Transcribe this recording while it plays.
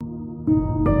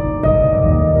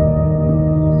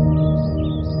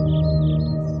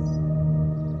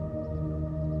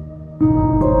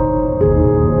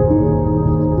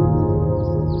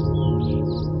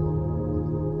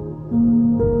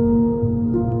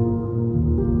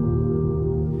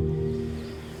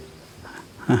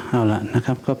เอาละนะค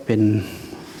รับก็เป็น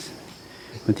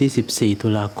วันที่14ตุ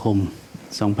ลาคม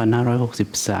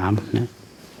2563นะ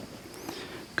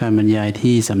การบรรยาย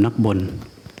ที่สำนักบน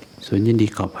สวนยินดี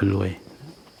เกาะพะรวย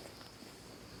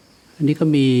อันนี้ก็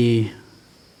มี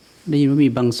ได้ยินว่ามี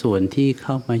บางส่วนที่เ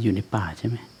ข้ามาอยู่ในป่าใช่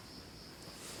ไหม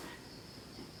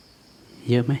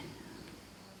เยอะไหม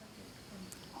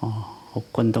อ๋อ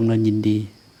6 คนตรงเนินยินดี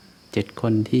7 ค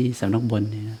นที่สำนักบน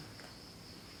เนี่ย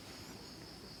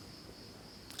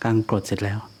กลางกรดเสร็จแ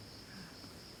ล้ว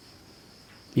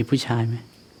มีผู้ชายไหม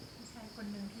ผู้ชายคน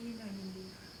หนึ่งที่เนินยินดี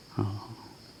อ๋อ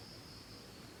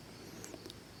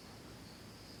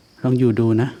ลองอยู่ดู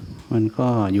นะมันก็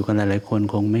อยู่กันหลายๆคน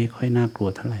คงไม่ค่อยน่ากลัว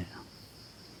เท่าไหร่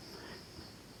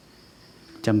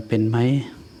จำเป็นไหม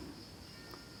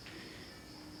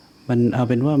มันเอา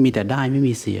เป็นว่ามีแต่ได้ไม่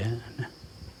มีเสียนะ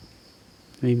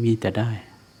ไม่มีแต่ได้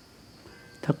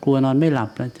ถ้ากลัวนอนไม่หลับ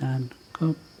อาจารย์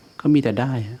ก็มีแต่ไ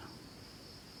ด้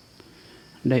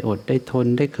ได้อดได้ทน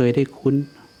ได้เคยได้คุ้น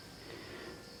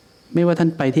ไม่ว่าท่าน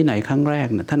ไปที่ไหนครั้งแรก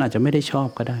นะท่านอาจจะไม่ได้ชอบ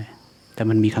ก็ได้แต่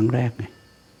มันมีครั้งแรกไง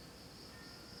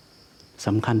ส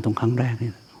ำคัญตรงครั้งแรก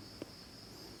นี่แหละ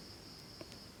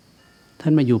ท่า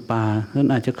นมาอยู่ป่าท่าน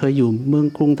อาจจะเคยอยู่เมือง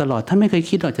กรุงตลอดท่านไม่เคย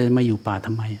คิดหรอกจะมาอยู่ป่าท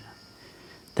ำไม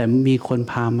แต่มีคน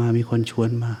พามามีคนชวน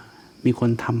มามีคน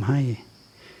ทำให้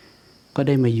ก็ไ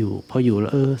ด้มาอยู่พออยู่แล้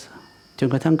วจน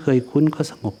กระทั่งเคยคุ้นก็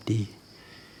สงบดี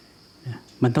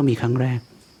มันต้องมีครั้งแรก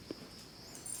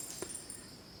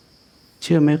เ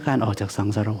ชื่อไหมการออกจากสัง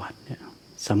สารวัฏเนี่ย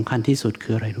สำคัญที่สุดคื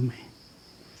ออะไรรู้ไหม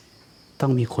ต้อ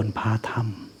งมีคนพาท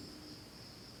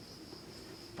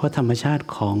ำเพราะธรรมชาติ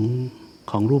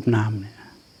ของรูปนามเนี่ย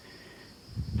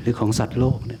หรือของสัตว์โล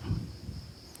กเนี่ย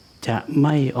จะไ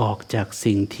ม่ออกจาก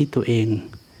สิ่งที่ตัวเอง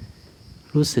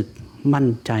รู้สึกมั่น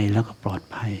ใจแล้วก็ปลอด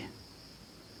ภัย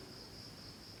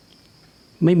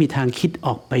ไม่มีทางคิดอ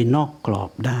อกไปนอกกรอ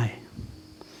บได้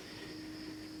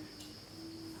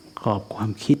กรอบควา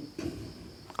มคิด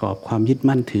กรอบความยึด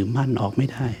มั่นถือมั่นออกไม่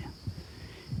ได้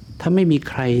ถ้าไม่มี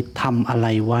ใครทำอะไร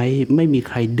ไว้ไม่มี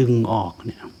ใครดึงออกเ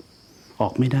นี่ยออ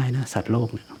กไม่ได้นะสัตว์โลก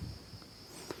เนี่ย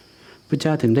พระเจ้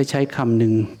าถึงได้ใช้คำห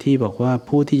นึ่งที่บอกว่า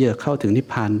ผู้ที่จะเข้าถึงนิพ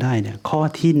พานได้เนี่ยข้อ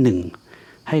ที่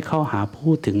1ให้เข้าหา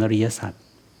ผู้ถึงอริยสัจ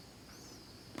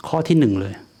ข้อที่1เล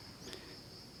ย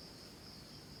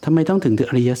ทำไมต้องถึง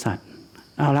อริยสัจ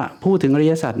เอาละผู้ถึงอริ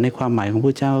ยสัจในความหมายของพ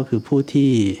ระเจ้าก็คือผู้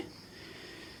ที่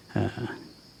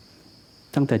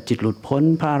ตั้งแต่จิตหลุดพ้น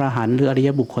พระอรหันต์หรืออริย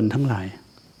บุคคลทั้งหลาย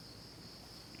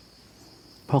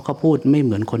เพราะเขาพูดไม่เห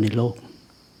มือนคนในโลก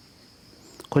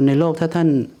คนในโลกถ้าท่าน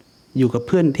อยู่กับเ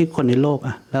พื่อนที่คนในโลก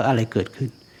แล้วอะไรเกิดขึ้น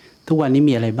ทุกวันนี้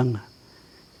มีอะไรบ้าง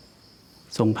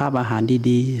ส่งภาพอาหาร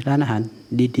ดีๆร้านอาหาร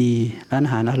ดีๆร้านอ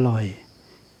าหารอร่อย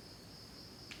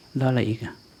แล้วอะไรอีก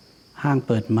ห้างเ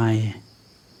ปิดใหม่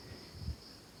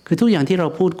คือทุกอย่างที่เรา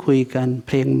พูดคุยกันเ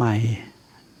พลงใหม่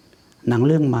หนังเ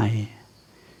รื่องใหม่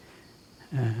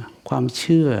ความเ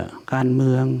ชื่อการเ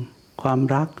มืองความ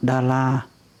รักดารา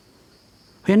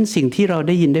เพราะฉะนั้นสิ่งที่เราไ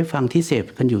ด้ยินได้ฟังที่เสพ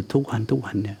กันอยู่ทุกวัน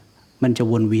เนี่ยมันจะ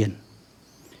วนเวียน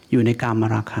อยู่ในกาม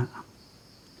ราคะ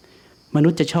มนุ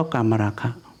ษย์จะชอบกามราคะ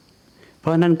เพรา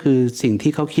ะนั่นคือสิ่ง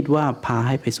ที่เขาคิดว่าพาใ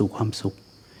ห้ไปสู่ความสุข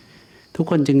ทุก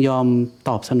คนจึงยอมต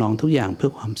อบสนองทุกอย่างเพื่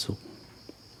อความสุข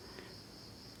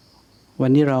วัน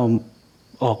นี้เรา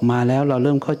ออกมาแล้วเราเ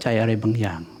ริ่มเข้าใจอะไรบางอ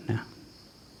ย่างนะ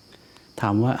ถา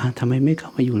มว่าทำไมไม่เข้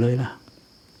ามาอยู่เลยล่ะ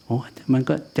มัน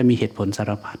ก็จะมีเหตุผลสา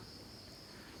รพัด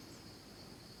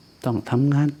ต้องท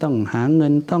ำงานต้องหาเงิ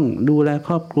นต้องดูแลค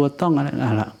รอบครัวต้องอะไร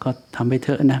ก็ทำไปเถ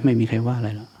อะนะไม่มีใครว่าอะไร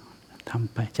หรอกท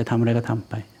ำไปจะทำอะไรก็ทำ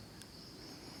ไป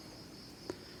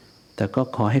แต่ก็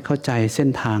ขอให้เข้าใจเส้น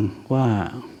ทางว่า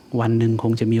วันหนึ่งค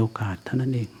งจะมีโอกาสเท่านั้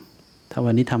นเองถ้า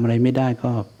วันนี้ทำอะไรไม่ได้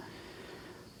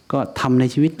ก็ทำใน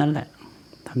ชีวิตนั้นแหละ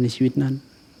ทำในชีวิตนั้น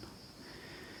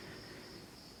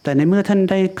แต่ในเมื่อท่าน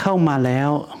ได้เข้ามาแล้ว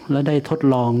ได้ทด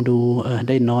ลองดู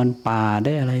ได้นอนป่าไ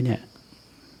ด้อะไรเนี่ย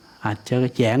อาจจะ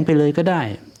แหยงไปเลยก็ได้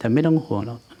แต่ไม่ต้องห่วงห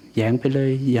รอกแหยงไปเลย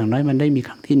อย่างน้อยมันได้มีค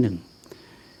รั้งที่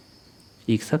1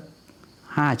อีกสัก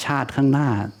5 ชาติข้างหน้า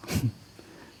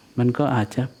มันก็อาจ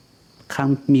จะ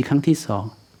มีครั้งที่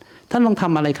2ท่านลองท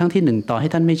ำอะไรครั้งที่1ต่อให้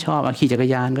ท่านไม่ชอบขี่จักร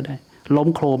ยานก็ได้ล้ม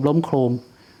โครม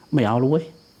ไม่เอาเลย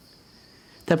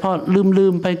แต่พอลื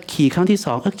มไปขี่ครั้งที่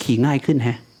2ก็ขี่ง่ายขึ้น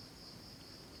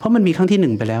เพราะมันมีครั้งที่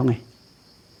1ไปแล้วไง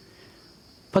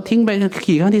พอทิ้งไป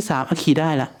ขี่ครั้งที่3ขี่ได้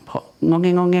ละพองอ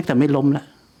แงแต่ไม่ล้มละ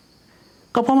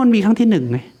ก็เพราะมันมีครั้งที่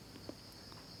1ไง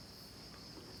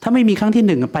าไม่มีครั้งที่ห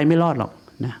นึ่งไปไม่รอดหรอก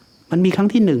นะมันมีครั้ง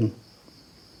ที่หนึ่ง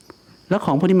แล้วข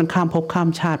องพวกนี้มันข้ามภพข้าม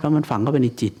ชาติเพราะมันฝังเข้าไปใน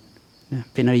จิตนะ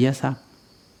เป็นอริยทรัพย์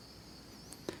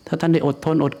ถ้าท่านได้อดท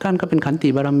นอดกลั้นก็เป็นขันติ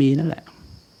บารมีนั่นแหละ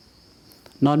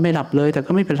นอนไม่หลับเลยแต่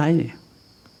ก็ไม่เป็นไร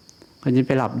ก็จะไ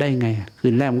ปหลับได้ไงคื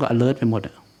นแรกมันก็ alert ไปหมด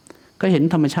ก็เห็น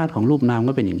ธรรมชาติของรูปนาม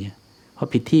ก็เป็นอย่างนี้พอ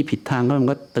ผิดที่ผิดทางก็มัน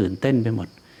ก็ตื่นเต้นไปหมด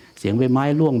เสียงใบไม้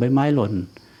ร่วงใบไม้หล่น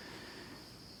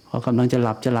พอกำลังจะห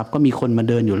ลับก็มีคนมา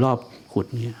เดินอยู่รอบขุด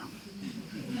เนี่ย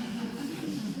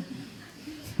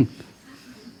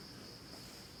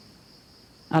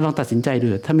ลองตัดสินใจดู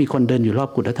ถ้ามีคนเดินอยู่รอบ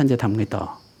กุฏแล้วท่านจะทำไงต่อ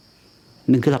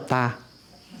หนึ่งคือหลับตา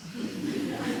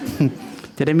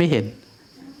จะได้ไม่เห็น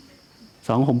ส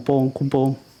องห่มโปงคุมโปง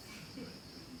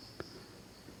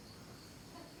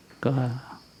ก็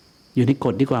อยู่ในก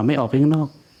ฎดีกว่าไม่ออกไปข้างนอก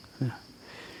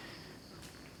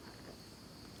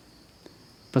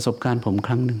ประสบการณ์ผมค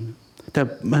รั้งหนึ่งแต่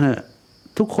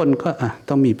ทุกคนก็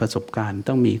ต้องมีประสบการณ์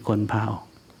ต้องมีคนพาออก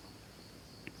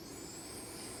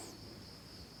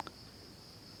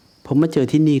ผมมาเจอ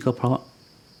ที่นี่ก็เพราะ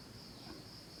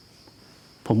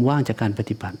ผมว่างจากการป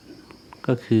ฏิบัติ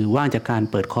ก็คือว่างจากการ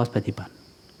เปิดคอร์สปฏิบัติ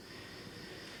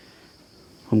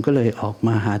ผมก็เลยออกม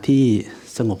าหาที่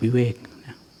สงบวิเวก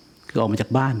คือออกมาจาก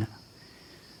บ้าน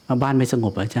บ้านไม่สง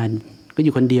บอาจารย์ก็อ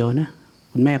ยู่คนเดียวนะ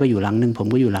คุณแม่ก็อยู่หลังนึงผม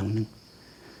ก็อยู่หลังนึง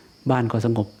บ้านก็ส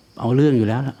งบเอาเรื่องอยู่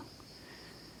แล้วล่ะ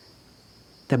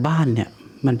แต่บ้านเนี่ย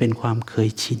มันเป็นความเคย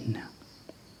ชิน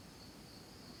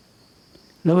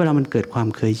แล้วเวลามันเกิดความ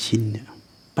เคยชินเนี่ย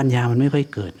ปัญญามันไม่ค่อย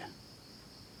เกิด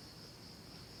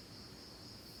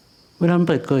เวลามัน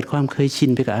เกิดความเคยชิน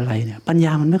ไปกับอะไรเนี่ยปัญญ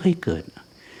ามันไม่ค่อยเกิด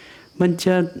มันจ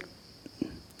ะ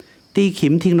ตีขิ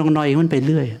มทิ้งนองนอยมันไป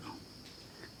เรื่อย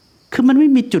คือมันไม่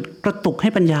มีจุดกระตุกให้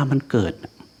ปัญญามันเกิด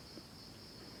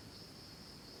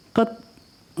ก็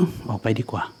ออกไปดี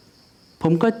กว่าผ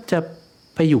มก็จะ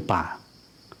ไปอยู่ป่า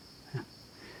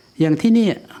อย่างที่นี่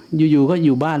อยู่ๆก็อ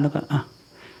ยู่บ้านแล้วก็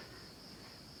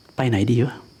ไปไหนดีว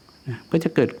ะก็จะ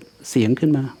เกิดเสียงขึ้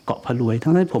นมาเกาะพะรวยทั้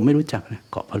งที่ผมไม่รู้จัก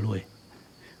เกาะพะรวย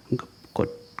กด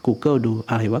Google ดู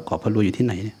อะไรว่าเกาะพะรวยอยู่ที่ไ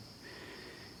หนเนี่ย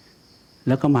แ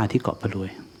ล้วก็มาที่เกาะพะรวย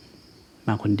ม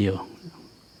าคนเดียว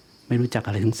ไม่รู้จักอ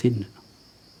ะไรทั้งสิ้น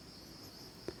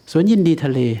สวนยินดีท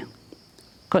ะเล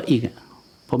ก็อีก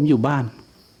ผมอยู่บ้าน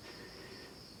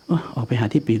ออกไปหา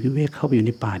ที่ปีกวิเวกเข้าไปอยู่ใ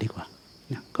นป่าดีกว่า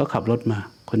ก็ขับรถมา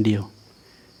คนเดียว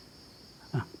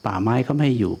ป่าไม้เขาไม่ใ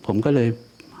ห้อยู่ผมก็เลย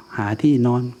หาที่น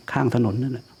อนข้างถนนนั่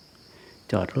นแหละ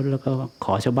จอดรถแล้วก็ข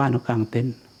อชาวบ้านเขากางเต็น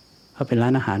ท์เขาเป็นร้า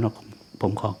นอาหารผ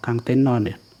มขอกางเต็นท์นอนเ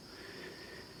ดี๋ยว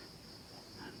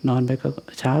นอนไปก็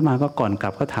เช้ามาก็ก่อนกลั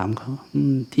บก็ถามเขา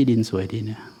ที่ดินสวยดีเ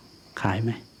นี่ยขายไห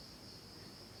ม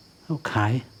เขาขา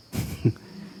ย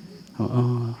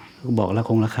บอกแล้ว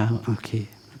คงราคาโอเค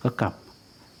ก็กลับ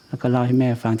แล้วก็เล่าให้แม่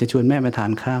ฟังจะชวนแม่มาทา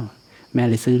นข้าวแม่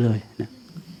เลยซื้อเลยนะ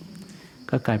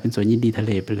ก็กลายเป็นสวนยินดีทะเ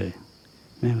ลไปเลย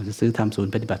แม่จะซื้อทำศูน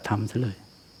ย์ปฏิบัติธรรมซะเลย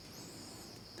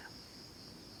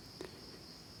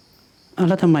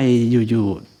แล้วทำไมอยู่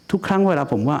ๆทุกครั้งเวลา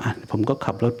ผมว่าผมก็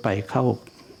ขับรถไปเข้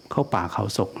าป่าเขา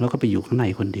ศกแล้วก็ไปอยู่ข้างใน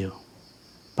คนเดียว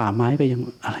ป่าไม้ก็ยัง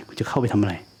อะไรคุณจะเข้าไปทำอะ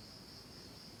ไร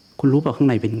คุณรู้เปล่าข้าง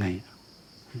ในเป็นไง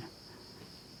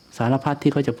สารพัด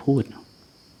ที่เขาจะพูด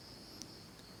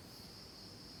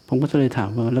ผมก็เลยถาม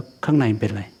ว่าแล้วข้างในเป็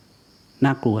นอะไรน่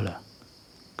ากลัวเหรอ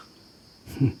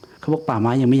เขาบอกป่าไ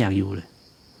ม้ยังไม่อยากอยู่เลย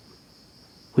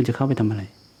คุณจะเข้าไปทำอะไร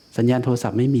สัญญาณโทรศั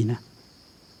พท์ไม่มีนะ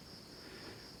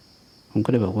ผมก็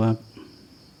เลยบอกว่า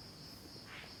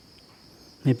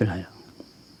ไม่เป็นไรหรอก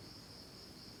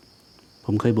ผ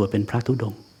มเคยบวชเป็นพระธุด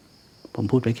งค์ผม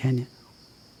พูดไปแค่นี้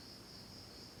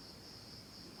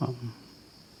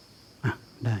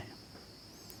ได้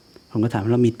ผมก็ถาม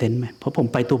ว่ามีเต็นท์ไหมเพราะผม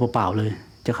ไปตัวเปล่าๆเลย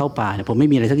จะเข้าป่าเนี่ยผมไม่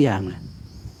มีอะไรสักอย่างเลย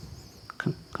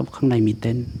ข้างในมีเ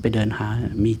ต็นท์ไปเดินหา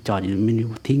มีจอดอยู่มี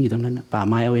ทิ้งอยู่ตรงนั้นป่า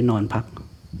ไม้เอาไว้นอนพัก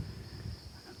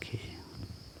โอเค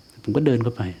ผมก็เดินเข้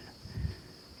าไป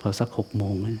พอสัก6 โม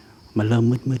งมันเริ่ม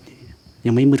มืด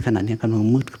ยังไม่มืดขนาดนี้กำลัง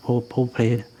มืดโพเพล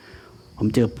ผม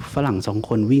เจอฝรั่ง2 ค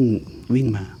นวิ่ง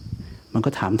มามันก็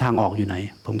ถามทางออกอยู่ไหน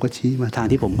ผมก็ชี้มาทาง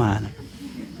ที่ผมมานะ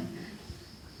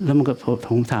แล้วมันก็ผ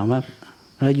มถามว่า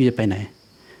แล้วอยู่จะไปไหน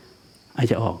ไอ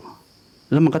จะออก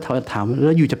แล้วมันก็ถามแ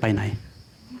ล้วอยู่จะไปไหน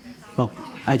บอก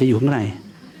ไอจะอยู่ข้างใน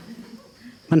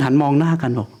มันหันมองหน้ากั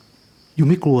นบอกอยู่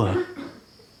ไม่กลัว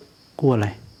อะไร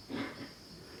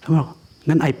แล้วบอก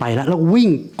งั้นไอไปแล้ววิ่ง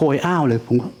โกยอ้าวเลยผ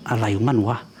มอะไรของมัน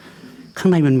วะข้าง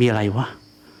ในมันมีอะไรวะ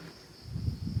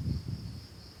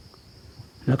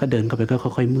แล้วก็เดินเข้าไปก็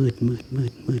ค่อยๆมืด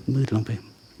ลงไป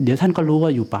เดี๋ยวท่านก็รู้ว่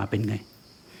าอยู่ป่าเป็นไง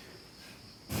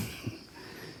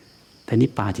แต่นี่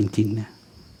ป่าจริงๆนะ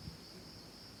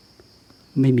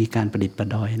ไม่มีการประดิษฐ์ประ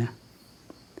ดอยนะ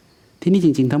ที่นี่จ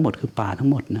ริงๆทั้งหมดคือป่าทั้ง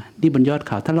หมดนะที่บนยอดเ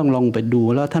ขาท่านลองไปดู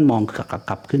แล้วท่านมอง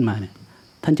กลับขึ้นมาเนี่ย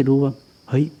ท่านจะรู้ว่า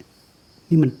เฮ้ย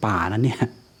นี่มันป่านะเนี่ย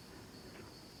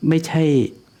ไม่ใ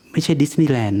ช่ดิสนี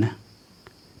ย์แลนด์นะ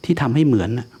ที่ทำให้เหมือน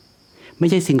นะไม่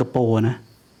ใช่สิงคโปร์นะ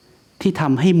ที่ท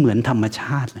ำให้เหมือนธรรมช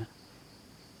าตินะ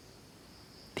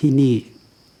ที่นี่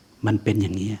มันเป็นอย่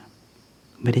างนี้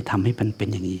ไม่ได้ทำให้มันเป็น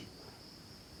อย่างนี้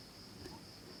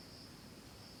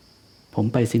ผม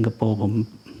ไปสิงคโปร์ผม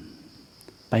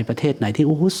ไปประเทศไหนที่โ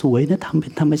อ้โหสวยนะทำเป็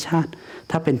นธรรมชาติ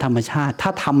ถ้าเป็นธรรมชาติถ้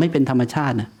าทำไม่เป็นธรรมชา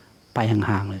ตินะไป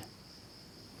ห่างๆเลย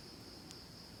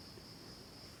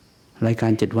รายกา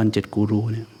ร7 วัน 7 กูรู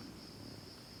เนี่ย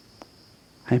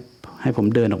ให้ผม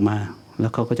เดินออกมาแล้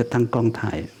วเขาก็จะตั้งกล้องถ่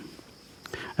าย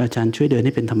อาจารย์ช่วยเดินใ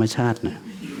ห้เป็นธรรมชาตินะ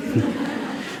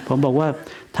ผมบอกว่า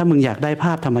ถ้ามึงอยากได้ภ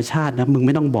าพธรรมชาตินะมึงไ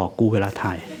ม่ต้องบอกกูเวลา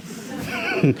ถ่าย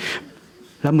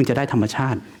แล้วมึงจะได้ธรรมชา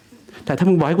ติแต่ถ้า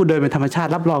มึงบอกให้กูเดินเป็นธรรมชาติ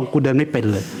รับรองกูเดินไม่เป็น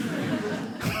เลย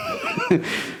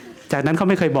จากนั้นเขา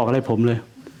ไม่เคยบอกอะไรผมเลย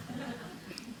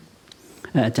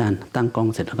อาจารย์ตั้งกล้อง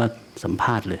เสร็จแล้วก็สัมภ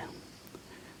าษณ์เลย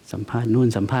สัมภาษณ์นู่น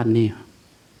สัมภาษณ์นี่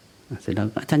เสร็จแล้ว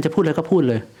อาจารย์จะพูดอะไรก็พูด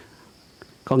เลย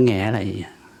ก็แง่อะไรอย่างเงี้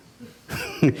ย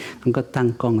มันก็ตั้ง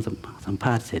กล้องสัมภ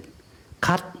าษณ์เสร็จ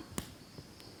คัด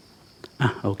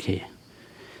โอเค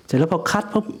เสร็จแล้วพอคัด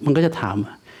ปุ๊บมันก็จะถาม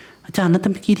อาจารย์นั้น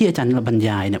เมื่อกี้ที่อาจารย์บรรย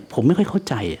ายเนี่ยผมไม่ค่อยเข้า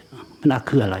ใจมัน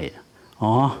คืออะไรอ๋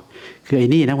อคือไอ้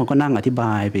นี่นะผมก็นั่งอธิบ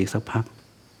ายไปอีกสักพัก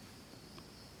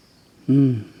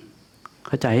เ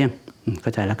ข้าใจยังเข้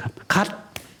าใจแล้วครับคัด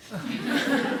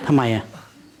ทำไม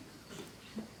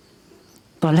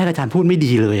ตอนแรกอาจารย์พูดไม่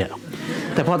ดีเลย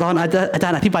แต่พอตอนอาจา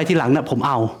รย์อธิบายทีหลังเนี่ยผมเ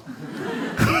อา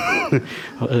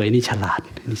นี่ฉลาด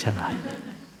นี่ฉลาด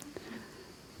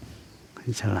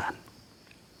นี่ฉลาด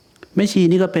แม่ชี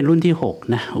นี่ก็เป็นรุ่นที่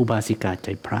6นะอุบาสิกาใจ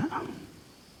พระ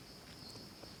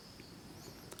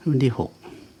รุ่นที่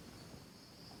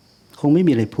6คงไม่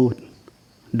มีอะไรพูด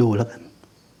ดูแล้วกัน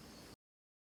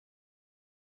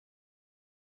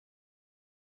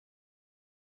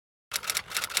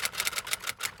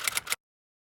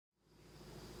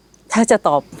ถ้าจะต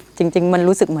อบจริงๆมัน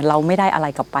รู้สึกเหมือนเราไม่ได้อะไร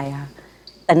กลับไปค่ะ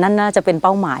แต่นั่นน่าจะเป็นเ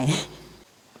ป้าหมาย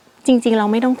จริงๆเรา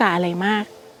ไม่ต้องการอะไรมาก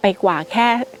ไปกว่าแค่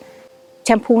แช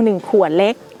มพู1 ขวดเล็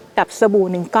กกับสบู่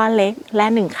1 ก้อนเล็กและ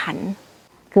1 ขัน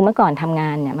คือเมื่อก่อนทำงา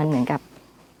นเนี่ยมันเหมือนกับ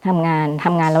ทำงา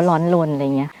นแล้วร้อนรนอะไร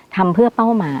เงี้ยทำเพื่อเป้า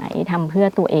หมายทำเพื่อ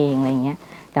ตัวเองอะไรเงี้ย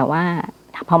แต่ว่า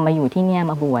พอมาอยู่ที่เนี่ย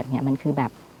มาบวชเนี่ยมันคือแบ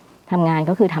บทำงาน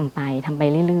ก็คือทำไป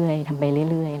เรื่อยๆทำไป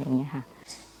เรื่อยๆอะไรเงี้ยค่ะ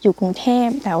อยู่กรุงเทพ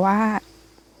แต่ว่า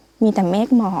มีแต่เมฆ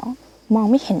หมอกมอง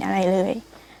ไม่เห็นอะไรเลย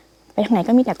ไปทางไหน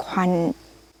ก็มีแต่ควัน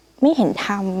ไม่เห็นธ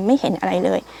รรมไม่เห็นอะไรเ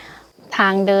ลยทา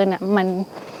งเดินมัน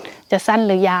จะสั้นห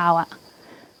รือยาว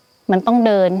มันต้องเ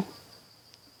ดิน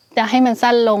จะให้มัน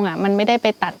สั้นลงมันไม่ได้ไป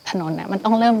ตัดถนนมันต้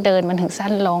องเริ่มเดินมันถึงสั้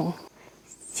นลง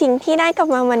สิ่งที่ได้กลับ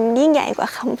มามันยิ่งใหญ่กว่า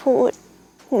คำพูด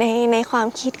ในความ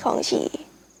คิดของชี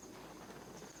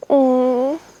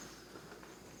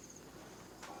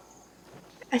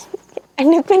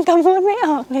นึกเป็นคำพูดไม่อ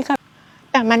อกเลยค่ะ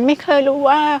แต่มันไม่เคยรู้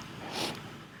ว่า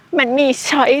มันมี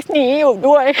ช้อยส์นี้อยู่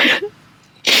ด้วย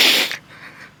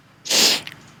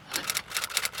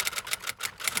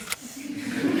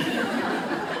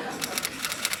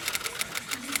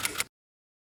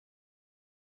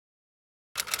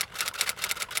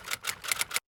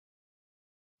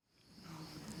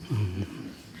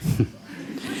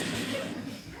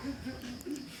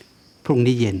พรุ่ง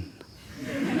นี้เย็น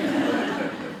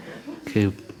คือ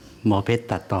หมอเพชร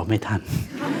ตัดต่อไม่ทัน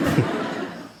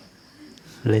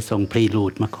เลยส่งพรีรู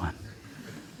ดมาก่อน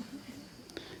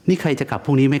นี่ใครจะกลับพ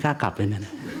รุ่งนี้ไม่กล้ากลับเลยเนี่ย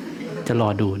จะรอ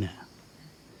ดูเนี่ย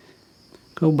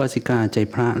ก็อุบาสิกาใจ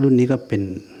พระรุ่นนี้ก็เ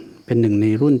ป็นหนึ่งใน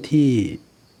รุ่นที่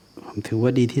ผมถือว่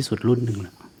าดีที่สุดรุ่นหนึ่งแ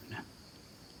ล้วนะ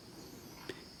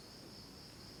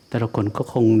แต่ละคนก็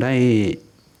คงไ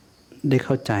ด้เ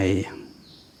ข้าใจ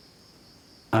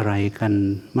อะไรกัน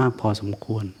มากพอสมค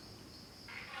วร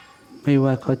ไม่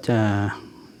ว่าเขา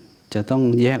จะต้อง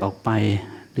แยกออกไป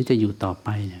หรือจะอยู่ต่อไป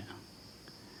เนี่ย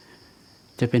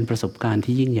จะเป็นประสบการณ์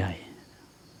ที่ยิ่งใหญ่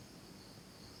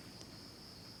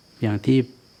อย่างที่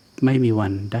ไม่มีวั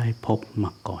นได้พบม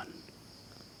าก่อน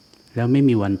แล้วไม่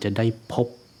มีวันจะได้พบ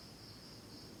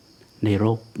ใน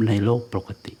โลกปก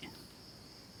ติ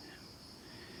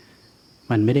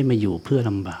มันไม่ได้มาอยู่เพื่อ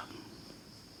ลำบาก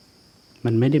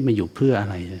มันไม่ได้มาอยู่เพื่ออะ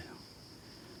ไรเลย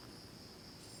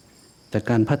แต่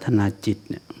การพัฒนาจิต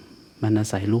เนี่ยมันอา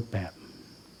ศัยรูปแบบ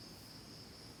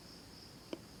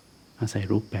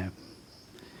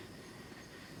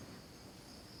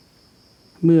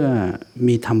เมื่อ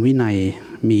มีธรรมวินัย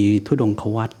มีธุดงค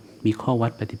วัตรมีข้อวั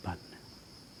ดปฏิบัติ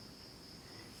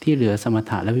ที่เหลือสม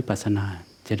ถะและวิปัสสนา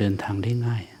จะเดินทางได้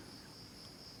ง่าย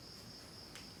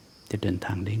จะเดินท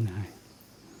างได้ง่าย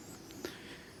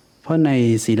เพราะใน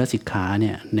ศีลสิกขาเ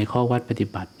นี่ยในข้อวัดปฏิ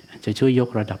บัติจะช่วยยก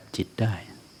ระดับจิตไ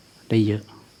ด้เยอะ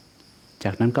จ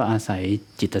ากนั้นก็อาศัย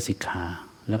จิตสิกขา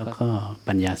แล้วก็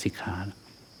ปัญญาสิกขาฉ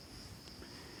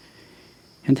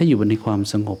ะนั้นถ้าอยู่ในความ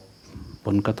สงบผ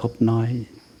ลกระทบน้อย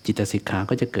จิตสิกขา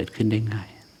ก็จะเกิดขึ้นได้ง่าย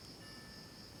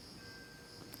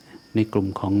ในกลุ่ม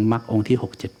ของมรรคองค์ที่6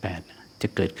 7 8จะ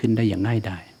เกิดขึ้นได้อย่างง่าย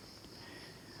ดาย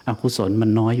อกุศลมัน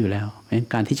น้อยอยู่แล้วเพราะฉะนั้น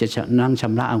การที่จะนั่งช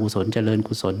ำระอกุศลเจริญ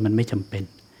กุศลมันไม่จำเป็น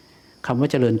คำว่า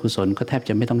เจริญกุศลก็แทบ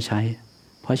จะไม่ต้องใช้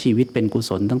เพราะชีวิตเป็นกุ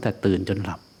ศลตั้งแต่ตื่นจนห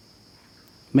ลับ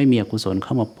ไม่มีอกุศลเ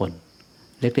ข้ามาปน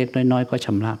เล็กๆน้อยๆก็ช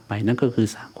ำระไปนั่นก็คือ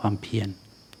สร้างความเพียร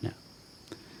นะ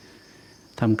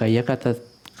ทำกาย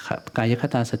ค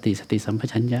ตาสติสัมป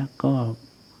ชัญญะก็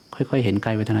ค่อยๆเห็นก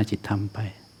ายเวทนาจิตธรรมไป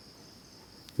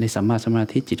ในสัมมาสมา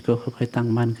ธิจิตก็ค่อยๆตั้ง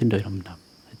มั่นขึ้นโดยลำดับ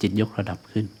จิตยกระดับ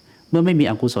ขึ้นเมื่อไม่มี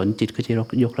อกุศลจิตก็จะ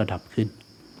ยกระดับขึ้น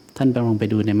ท่านไปลองไป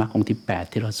ดูในมรรคองค์ที่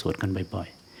8ที่เราสวดกันบ่อย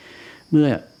ๆเมื่อ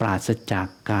ปราศจาก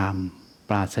กาม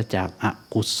ปราศจากอ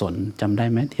กุศลจำได้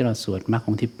ไหมที่เราสวดมรรคอ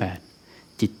งค์ที่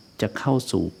8จิตจะเข้า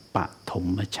สู่ปฐม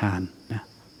ฌานนะ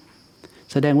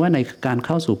แสดงว่าในการเ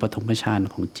ข้าสู่ปฐมฌาน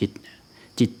ของจิต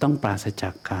ต้องปราศจา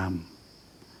กกาม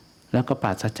แล้วก็ปร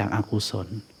าศจากอกุศล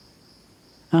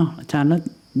อ้าวอาจารย์แล้ว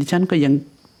ดิฉันก็ยัง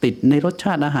ติดในรสช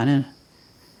าติอาหารเนี่ย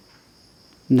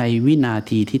ในวินา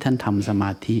ทีที่ท่านทำสม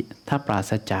าธิถ้าปรา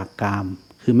ศจากกาม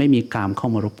คือไม่มีกามเข้า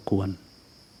มารบกวน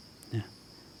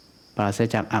ปราศ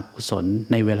จากอกุศล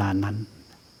ในเวลานั้น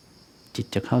จิต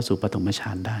จะเข้าสู่ปฐมฌ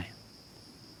านได้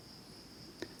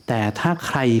แต่ถ้าใ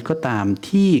ครก็ตาม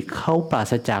ที่เขาปรา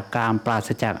ศจากกามปราศ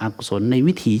จากอกุศลใน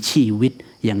วิถีชีวิต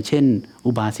อย่างเช่น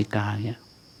อุบาสิกาเนี่ย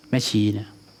แม่ชีเนี่ย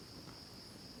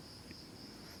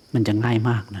มันจะง่าย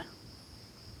มากนะ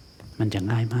มันจะ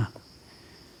ง่ายมาก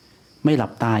ไม่หลั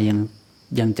บตา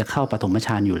ยังจะเข้าปฐมฌ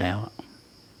านอยู่แล้ว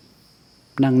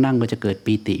นั่งก็จะเกิด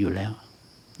ปีติอยู่แล้ว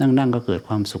นั่งก็เกิดค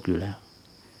วามสุขอยู่แล้ว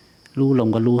รู้ลง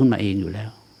ก็รู้ขึ้นมาเองอยู่แล้ว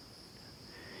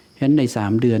ฉะนั้นใน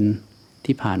3 เดือน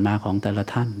ที่ผ่านมาของแต่ละ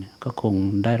ท่านเนี่ยก็คง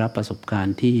ได้รับประสบการ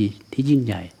ณ์ที่ยิ่ง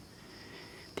ใหญ่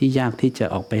ที่ยากที่จะ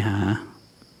ออกไปหา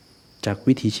จาก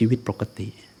วิถีชีวิตปกติ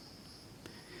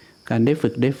การได้ฝึ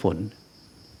กได้ฝน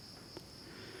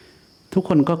ทุกค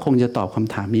นก็คงจะตอบค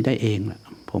ำถามนี้ได้เองแหละ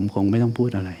ผมคงไม่ต้องพูด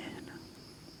อะไร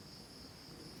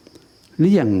หรื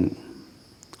ออย่าง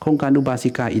โครงการอุบาสิ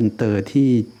กาอินเตอร์ที่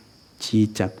ชี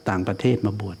จากต่างประเทศม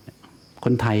าบวชค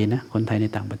นไทยนะคนไทยใน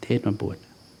ต่างประเทศมาบวช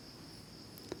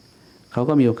เขา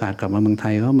ก็มีโอกาสกลับมาเมืองไท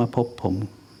ยเขามาพบผม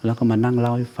แล้วก็มานั่งเล่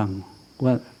าให้ฟัง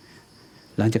ว่า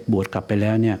หลังจากบวชกลับไปแ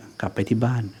ล้วเนี่ยกลับไปที่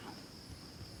บ้าน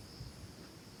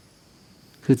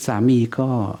คือสามี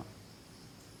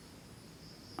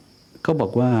ก็บอ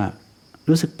กว่า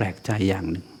รู้สึกแปลกใจอย่าง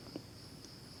หนึ่ง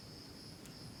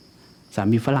สา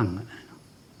มีฝรั่ง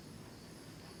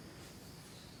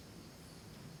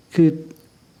คือ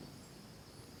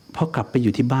พอกลับไปอ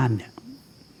ยู่ที่บ้านเนี่ย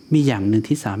มีอย่างหนึ่ง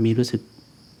ที่สามีรู้สึ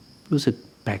ก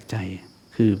แปลกใจ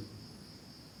คือ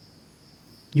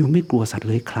อยู่ไม่กลัวสัตว์เ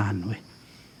ลื้อยคลานเว้ย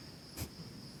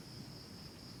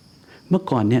เมื่อ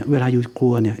ก่อนเนี่ยเวลาอยู่กลั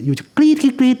วเนี่ยอยู่จะกรี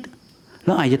ดแ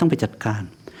ล้วอาจจะต้องไปจัดการ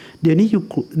เดี๋ยวนี้อยู่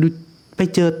ไป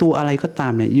เจอตัวอะไรก็ตา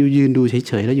มเนี่ยอยู่ยืนดูเ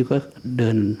ฉยๆแล้วอยู่ก็เดิ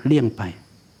นเลี่ยงไป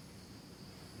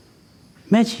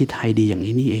แม่ชีไทยดีอย่าง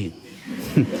นี้นี่เอง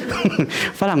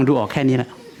ฝรั่งดูออกแค่นี้แหละ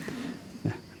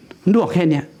มันดูออกแค่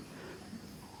เนี้ย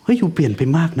เฮ้ยอยู่เปลี่ยนไป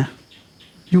มากนะ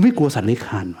อยู่ไม่กลัวสัตว์เลื้อยค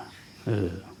ลานว่ะ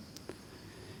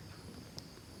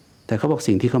แต่เขาบอก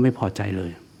สิ่งที่เขาไม่พอใจเล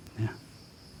ยนะ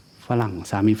ฝรั่ง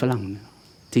สามีฝรั่ง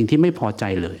สิ่งที่ไม่พอใจ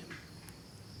เลย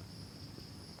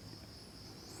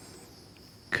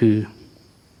คือ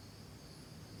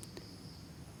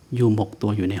อยู่หมกตั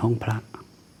วอยู่ในห้องพระ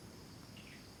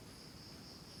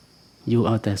อยู่เ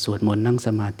อาแต่สวดมนต์นั่งส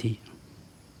มาธิ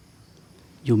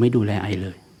อยู่ไม่ดูแลไอเล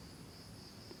ย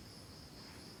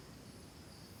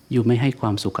อยู่ไม่ให้ควา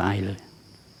มสุขกับไอเลย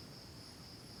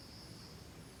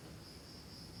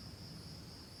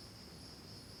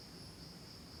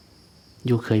อ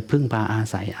ยู่เคยพึ่งพาอา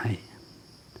ศัยไอ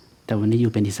แต่วันนี้อ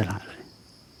ยู่เป็นอิสระเลย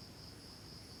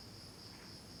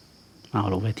เอา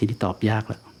ลงไปทีนี้ตอบยาก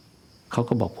แล้วเขา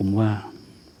ก็บอกผมว่า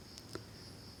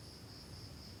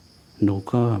หนู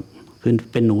ก็คือ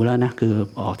เป็นหนูแล้วนะคือ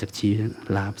ออกจากชี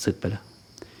ลาศึกไปแล้ว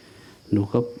หนู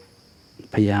ก็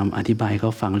พยายามอธิบายเข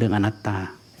าฟังเรื่องอนัตตา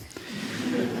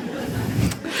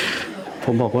ผ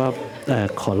มบอกว่า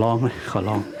ขอร้องนะขอ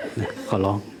ร้องน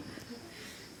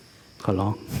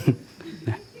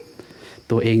ะ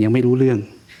ตัวเองยังไม่รู้เรื่อง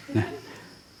นะ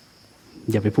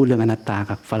อย่าไปพูดเรื่องอนัตตา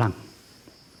กับฝรั่ง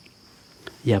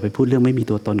อย่าไปพูดเรื่องไม่มี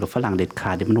ตัวตนกับฝรั่งเด็ดข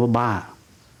าดเดี๋ยวมันว่าบ้า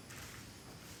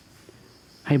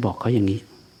ให้บอกเขาอย่างนี้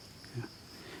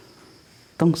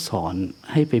ต้องสอน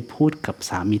ให้ไปพูดกับ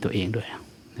สามีตัวเองด้วย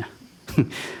นะ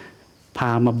พ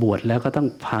ามาบวชแล้วก็ต้อง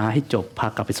พาให้จบพา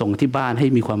กลับไปส่งที่บ้านให้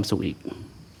มีความสุขอีก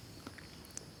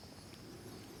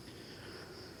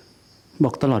บ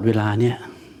อกตลอดเวลาเนี่ย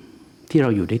ที่เรา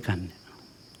อยู่ด้วยกัน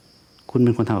คุณเ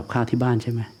ป็นคนทำกับข้าวที่บ้านใ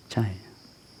ช่ไหมใช่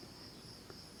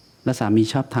แล้วสามี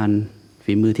ชอบทาน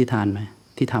ฝีมือที่ทานไหม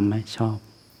ที่ทำไหมชอบ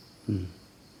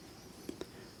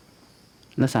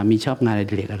แล้วสามีชอบงานอะไร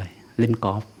เด็กอะไรเล่นก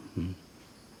อล์ฟ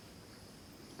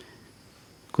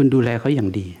คุณดูแลเขาอย่าง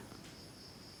ดี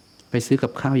ไปซื้อกั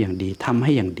บข้าวอย่างดีทำใ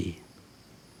ห้อย่างดี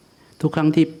ทุกครั้ง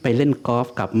ที่ไปเล่นกอล์ฟ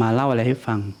กลับมาเล่าอะไรให้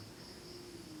ฟัง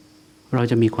เรา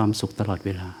จะมีความสุขตลอดเว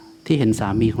ลาที่เห็นสา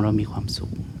มีของเรามีความสุ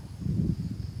ข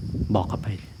บอกเขาไป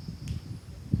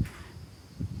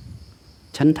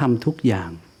ฉันทำทุกอย่าง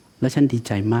และฉันดีใ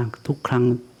จมากทุกครั้ง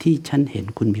ที่ฉันเห็น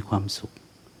คุณมีความสุข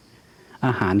อ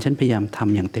าหารฉันพยายามท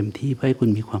ำอย่างเต็มที่เพื่อให้คุณ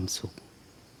มีความสุข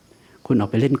คุณออก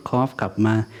ไปเล่นกอล์ฟกลับม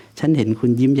าฉันเห็นคุณ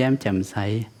ยิ้มแย้มแจ่มใส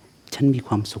ฉันมีค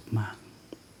วามสุขมาก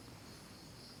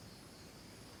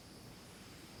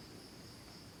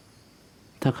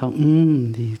ถ้าเขา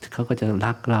ดีเขาก็จะ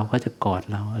รักเราเขาจะกอด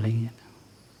เราอะไรเงี้ย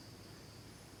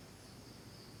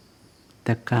แ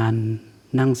ต่การ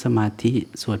นั่งสมาธิ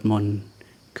สวดมนต์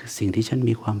คือสิ่งที่ฉัน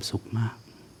มีความสุขมาก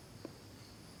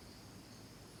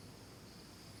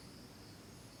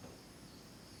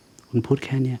คุณพูดแ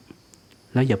ค่เนี้ย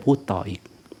แล้วอย่าพูดต่ออีก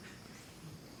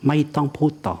ไม่ต้องพู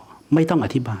ดต่อไม่ต้องอ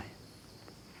ธิบาย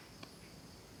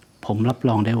ผมรับร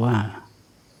องได้ว่า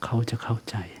เขาจะเข้า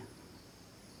ใจ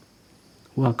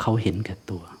ว่าเขาเห็นแก่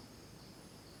ตัว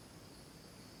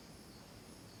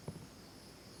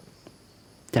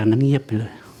จากนั้นเงียบไปเล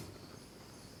ย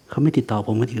เขาไม่ติดต่อผ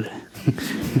มกันอีกเลย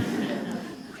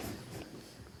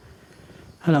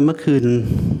ถ้าเราเมื่อคืน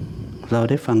เรา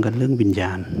ได้ฟังกันเรื่องวิญญ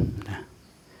าณนะ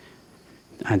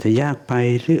อาจจะยากไป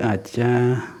หรืออาจจะ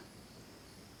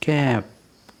แก้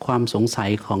ความสงสัย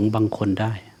ของบางคนไ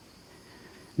ด้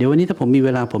เดี๋ยววันนี้ถ้าผมมีเว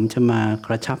ลาผมจะมาก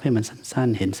ระชับให้มันสั้น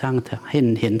ๆเห็นทา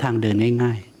งเดิน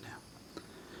ง่ายๆนะ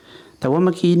แต่ว่าเ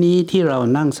มื่อกี้นี้ที่เรา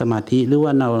นั่งสมาธิหรือว่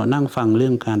าเรานั่งฟังเรื่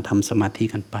องการทำสมาธิ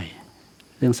กันไป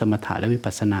เรื่องสมถะและวิ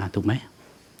ปัสสนาถูกไหม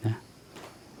นะ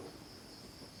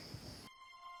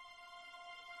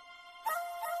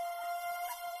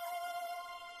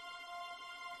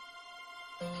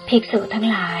ภิกษุทั้ง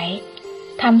หลาย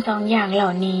ทำ2 อย่างเหล่า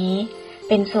นี้เ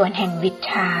ป็นส่วนแห่งวิช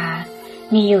ชา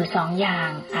มีอยู่2 อย่าง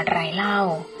อะไรเล่า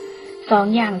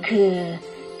2 อย่างคือ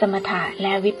สมถะแล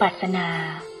ะวิปัสสนา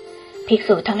ภิก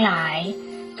ษุทั้งหลาย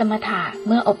สมถะเ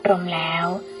มื่ออบรมแล้ว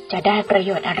จะได้ประโ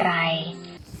ยชน์อะไร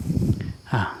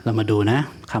เรามาดูนะ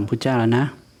คำพุทธเจ้าแล้วนะ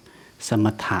สม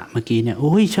ถะเมื่อกี้เนี่ยโ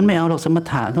อ้ยฉันไม่เอาหรอกสม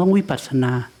ถะต้องวิปัสสน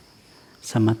า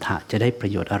สมถะจะได้ประ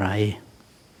โยชน์อะไร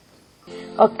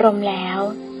อบรมแล้ว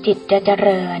จิตจะเจ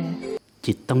ริญ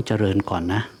จิตต้องเจริญก่อน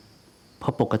นะเพรา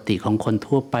ะปกติของคน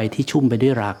ทั่วไปที่ชุ่มไปด้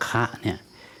วยราคะเนี่ย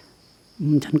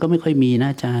ฉันก็ไม่ค่อยมีนะ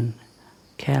อาจารย์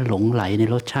แค่หลงไหลใน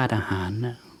รสชาติอาหารน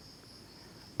ะ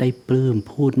ได้ปลื้ม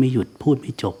พูดไม่หยุดพูดไ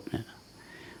ม่จบนะ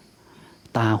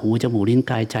ตาหูจมูกลิ้น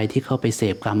กายใจที่เข้าไปเส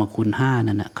พกามคุณ5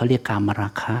นั่นนะเขาเรียกกามรา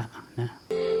คะนะ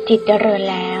จิตเจริญ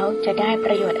แล้วจะได้ป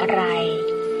ระโยชน์อะไร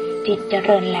จิตเจ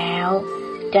ริญแล้ว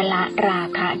จะละรา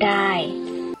คะได้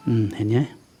เห็นไหม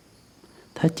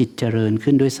ถ้าจิตเจริญ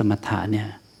ขึ้นด้วยสมถะเนี่ย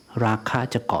ราคะ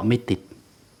จะเกาะไม่ติด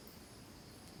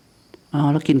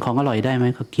แล้วกินของอร่อยได้ไหม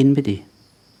ก็กินไปดิ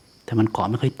แต่มันเกาะ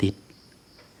ไม่ค่อยติด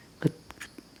ก็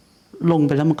ลงไ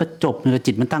ปแล้วมันก็จบเลย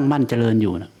จิตมันตั้งมั่นเจริญอ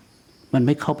ยู่นะมันไ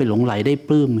ม่เข้าไปหลงไหลได้ป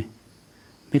ลื้ม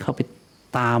ไม่เข้าไป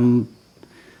ตาม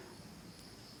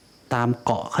เ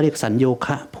กาะเขาเรียกสัญโยค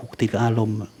ะผูกติดกับอาร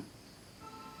มณ์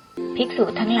ภิกษุ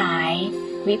ทั้งหลาย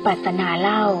วิปัสสนาเ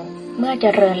ล่าเมื่อเจ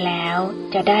ริญแล้ว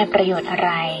จะได้ประโยชน์อะไ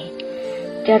ร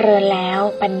เจริญแล้ว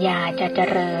ปัญญาจะเจ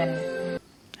ริญ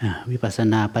วิปัสส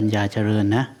นาปัญญาเจริญ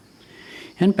นะ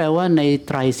ฉะนั้นแปลว่าในไ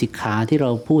ตรสิกขาที่เร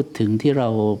าพูดถึงที่เรา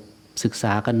ศึกษ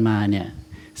ากันมาเนี่ย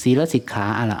ศีลสิกขา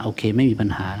โอเคไม่มีปัญ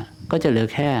หาก็จะเหลือ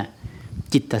แค่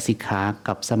จิตสิกขา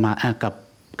กับ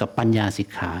กับปัญญาสิก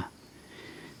ขา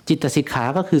จิตสิกขา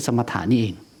ก็คือสมถะนี่เอ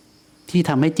งที่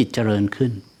ทำให้จิตเจริญขึ้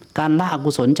นการละอ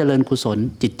กุศลเจริญกุศล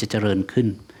จิตจะเจริญขึ้น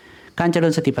การเจริ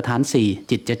ญสติปัฏฐาน4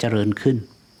จิตจะเจริญขึ้น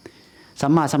สั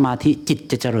มมาสมาธิจิต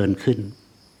จะเจริญขึ้น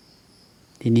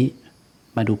ทีนี้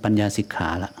มาดูปัญญาสิกขา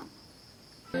ละ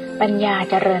ปัญญา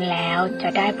เจริญแล้วจะ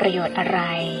ได้ประโยชน์อะไร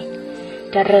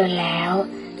เจริญแล้ว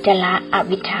จะละอ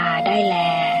วิชชาได้แล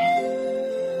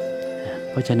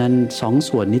เพราะฉะนั้น2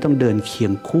 ส่วนนี้ต้องเดินเคีย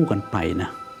งคู่กันไปนะ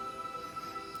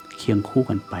เคียงคู่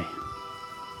กันไป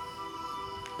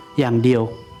อย่างเดียว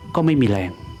ก็ไม่มีแร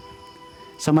ง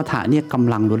สมถะเนี่ยก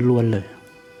ำลังล้วนๆเลย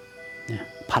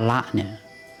พละเนี่ย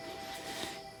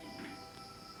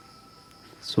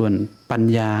ส่วนปัญ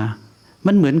ญา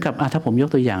มันเหมือนกับถ้าผมยก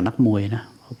ตัวอย่างนักมวยนะ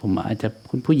ผมอาจจะ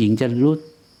คุณผู้หญิงจะรู้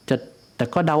จะแต่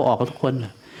ก็เดาออกกับทุกคนแหล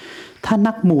ะถ้า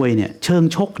นักมวยเนี่ยเชิง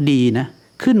ชกดีนะ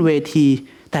ขึ้นเวที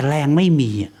แต่แรงไม่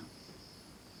มี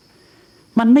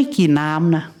มันไม่กี่น้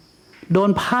ำนะโดน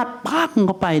พาดปั้งเ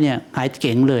ข้าไปเนี่ยหายเ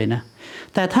ก๋งเลยนะ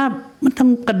แต่ถ้ามันทั้ง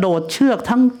กระโดดเชือก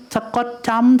ทั้งสกอต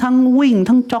จัมป์ทั้งวิ่ง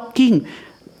ทั้งจ็อกกิ้ง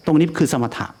ตรงนี้คือสม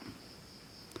ถะ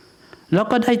แล้ว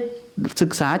ก็ได้ศึ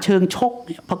กษาเชิงชก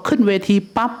พอขึ้นเวที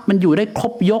ปั๊บมันอยู่ได้คร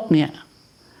บยกเนี่ย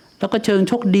แล้วก็เชิง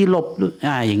ชกดีหลบ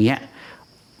อย่างเงี้ย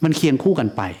มันเคียงคู่กัน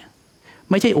ไป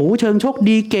ไม่ใช่เชิงชก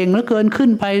ดีเก่งแล้วเกินขึ้น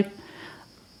ไป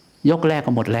ยกแรก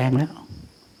ก็หมดแรงแล้ว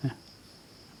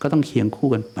ก็ต้องเคียงคู่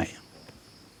กันไป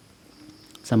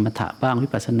สมถะบ้างวิ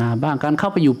ปัสสนาบ้างการเข้า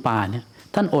ไปอยู่ป่าเนี่ย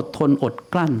ท่านอดทนอด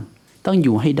กลั้นต้องอ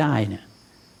ยู่ให้ได้เนี่ย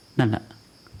นั่นแหละ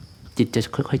จิตจะ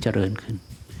ค่อยๆเจริญขึ้น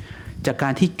จากกา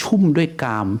รที่ชุ่มด้วยก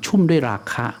ามชุ่มด้วยรา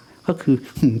คะก็คือ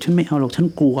ฉันไม่เอาหรอกฉัน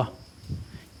กลัว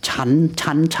ชั้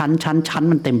น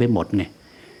มันเต็มไปหมดไง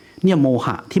เนี่ยโมห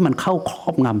ะที่มันเข้าครอ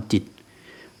บงำจิต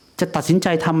จะตัดสินใจ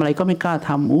ทำอะไรก็ไม่กล้าท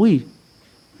ำเ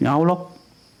อาหรอก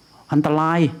อันตร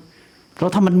ายแล้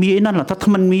วถ้ามันมีไอ้นั่นล่ะถ้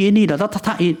ามันมีไอ้นี่ล่ะ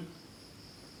ถ้า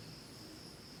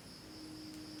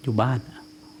อยู่บ้าน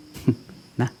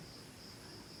นะ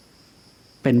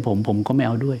เป็นผมก็ไม่เ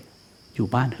อาด้วยอยู่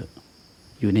บ้านเถอะ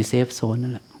อยู่ในเซฟโซน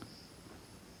นั่นแหละ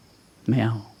ไม่เอ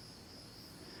า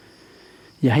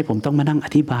อย่าให้ผมต้องมานั่งอ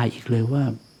ธิบายอีกเลยว่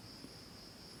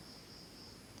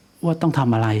าต้องท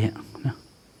ำอะไรนะ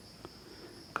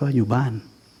ก็อยู่บ้าน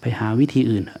ไปหาวิธี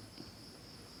อื่นเถอะ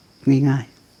ง่าย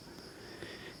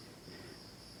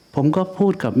ๆผมก็พู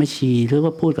ดกับแม่ชีหรือว่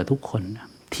าพูดกับทุกคนนะ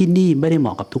ที่นี่ไม่ได้เหม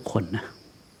าะกับทุกคนนะ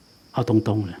เอาตร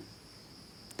งๆเลย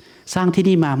สร้างที่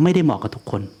นี่มาไม่ได้เหมาะกับทุก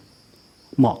คน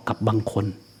เหมาะกับบางคน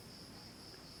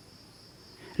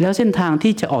แล้วเส้นทาง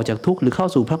ที่จะออกจากทุกข์หรือเข้า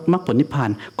สู่มรรคผลนิพพาน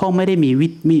ก็ไม่ได้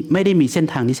มีเส้น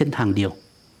ทางนี้เส้นทางเดียว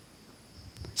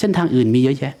เส้นทางอื่นมีเย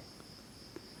อะแยะ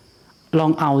ลอ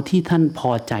งเอาที่ท่านพ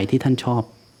อใจที่ท่านชอบ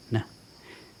นะ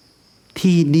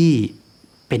ที่นี่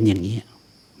เป็นอย่างนี้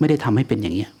ไม่ได้ทำให้เป็นอย่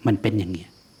างนี้มันเป็นอย่างนี้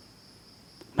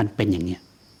มันเป็นอย่างนี้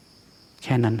แ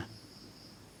ค่นั้น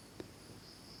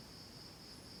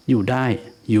อยู่ได้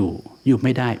อยู่ไ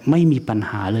ม่ได้ไม่มีปัญ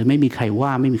หาเลยไม่มีใครว่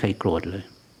าไม่มีใครโกรธเลย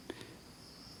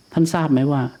ท่านทราบไหม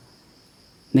ว่า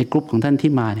ในกลุ่มของท่าน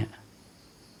ที่มาเนี่ย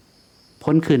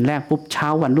พ้นคืนแรกปุ๊บเช้า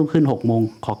วันรุ่งขึ้น6 โมง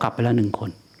ขอกลับไปแล้ว1 คน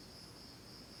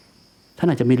ท่าน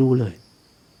อาจจะไม่รู้เลย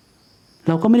เ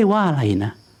ราก็ไม่ได้ว่าอะไรน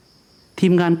ะที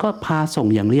มงานก็พาส่ง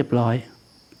อย่างเรียบร้อย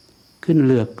ขึ้นเ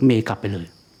รือเมล์กลับไปเลย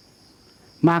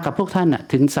มากับพวกท่าน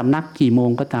ถึงสำนักกี่โมง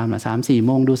ก็ตาม3-4 โ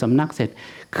มงดูสำนักเสร็จ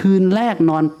คืนแรก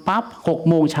นอนปั๊บ6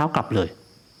 โมงเช้ากลับเลย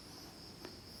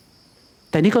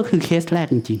แต่นี่ก็คือเคสแรก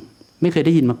จริงๆไม่เคยไ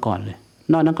ด้ยินมาก่อนเลย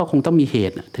นอกนั้นก็คงต้องมีเห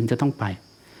ตุถึงจะต้องไป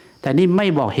แต่นี่ไม่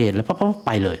บอกเหตุเลยเพราะไ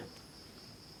ปเลย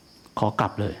ขอกลั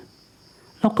บเลย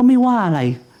เราก็ไม่ว่าอะไร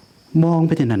มองไ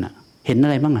ปที่นั่นเห็นอะ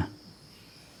ไรบ้าง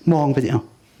มองไปสิ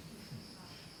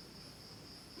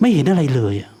ไม่เห็นอะไรเล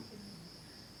ย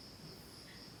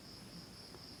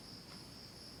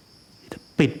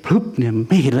ปิดพรึบเนี่ย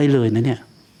ไม่เห็นอะไรเลยนะเนี่ย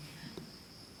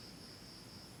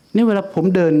นี่เวลาผม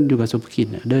เดินอยู่กับสุภกิจ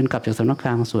เดินกลับจากสำนักกล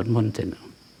างสวดมนต์เสร็จ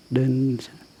เดิน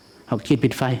เอาขีดปิ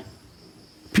ดไฟ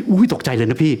พี่ตกใจเลย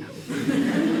นะพี่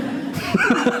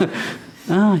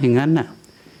อย่างนั้นน่ะ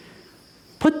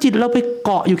เพราะจิตเราไปเก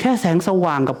าะอยู่แค่แสงส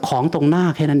ว่างกับของตรงหน้า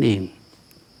แค่นั้นเอง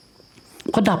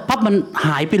พอดับปั๊บมันห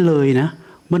ายไปเลยนะ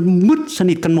มันมืดส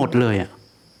นิทกันหมดเลย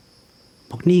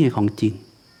บอกนี่ไงของจริง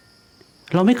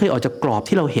เราไม่เคยออกจากกรอบ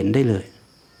ที่เราเห็นได้เลย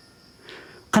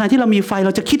ขณะที่เรามีไฟเร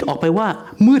าจะคิดออกไปว่า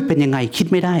มืดเป็นยังไงคิด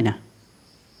ไม่ได้นะ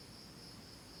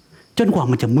จนกว่า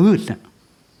มันจะมืดนะ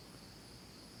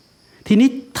ทีนี้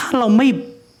ถ้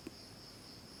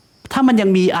ามันยัง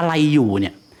มีอะไรอยู่เ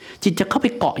นี่ยจิตจะเข้าไป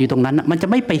เกาะอยู่ตรงนั้นมันจะ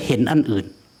ไม่ไปเห็นอันอื่น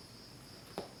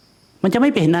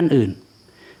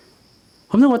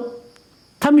ผมนึกว่า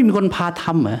ถ้าไม่มีคนพาท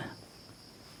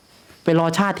ำไปรอ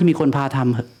ชาติที่มีคนพาท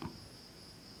ำเหรอ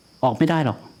ออกไม่ได้ห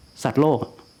รอกสัตว์โลก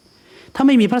ถ้าไ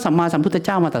ม่มีพระสัมมาสัมพุทธเ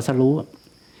จ้ามาตรัสรู้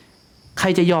ใคร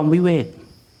จะยอมวิเวก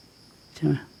ใช่ไ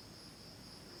หม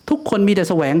ทุกคนมีแต่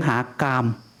แสวงหากาม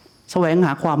แสวงห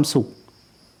าความสุข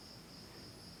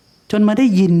จนมาได้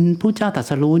ยินพระเจ้าตรั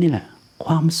สรู้นี่แหละค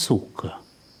วามสุขเหรอ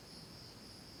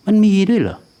มันมีด้วยเหร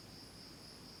อ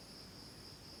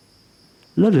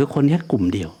แล้วเหลือคนแค่กลุ่ม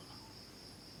เดียว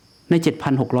ใน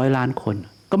 7,600 ล้านคน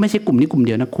ก็ไม่ใช่กลุ่มนี้กลุ่มเ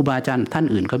ดียวนะครูบาอาจารย์ท่าน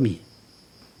อื่นก็มี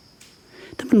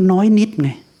แต่มันน้อยนิดไง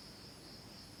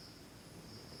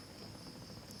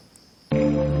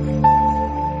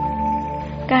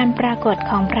การปรากฏ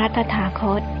ของพระตถาค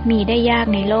ตมีได้ยาก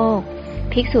ในโลก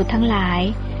ภิกษุทั้งหลาย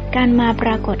การมาป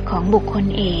รากฏของบุคคล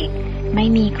เอกไม่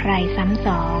มีใครซ้ำส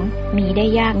องมีได้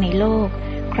ยากในโลก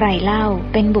ใครเล่า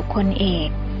เป็นบุคคลเอก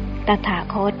ตถา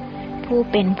คตผู้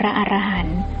เป็นพระอรหัน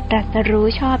ต์ตรัสรู้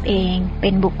ชอบเองเป็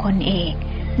นบุคคลเอก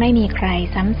ไม่มีใคร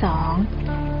ซ้ำสอง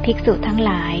ภิกษุทั้งห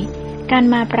ลายการ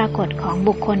มาปรากฏของ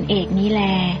บุคคลเอกนี้แล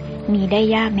มีได้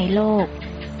ยากในโลก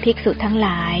ภิกษุทั้งหล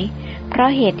ายเพราะ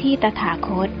เหตุที่ตถาค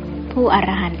ตผู้อร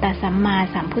หันตสัมมา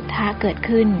สัมพุทธะเกิด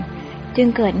ขึ้นจึง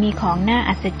เกิดมีของน่า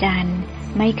อัศจรรย์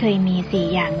ไม่เคยมีสี่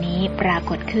อย่างนี้ปรา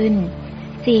กฏขึ้น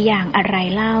สี่อย่างอะไร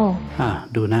เล่า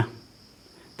ดูนะ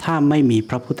ถ้าไม่มี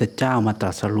พระพุทธเจ้ามาต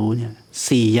รัสรู้เนี่ย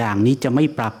สี่อย่างนี้จะไม่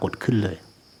ปรากฏขึ้นเลย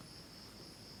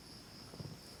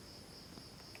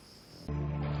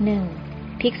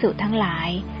 1. ภิกษุทั้งหลาย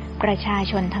ประชา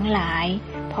ชนทั้งหลาย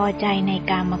พอใจใน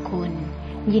กามคุณ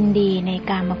ยินดีใน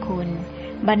กามคุณ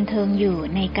บันเทิงอยู่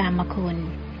ในกามคุณ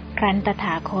ครั้นตถ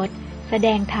าคตแสด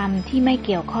งธรรมที่ไม่เ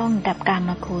กี่ยวข้องกับกา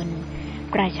มคุณ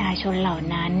ประชาชนเหล่า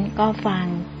นั้นก็ฟัง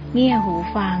เงี่ยหู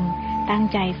ฟังตั้ง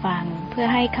ใจฟังเพื่อ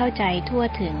ให้เข้าใจทั่ว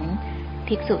ถึง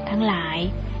ภิกษุทั้งหลาย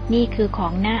นี่คือขอ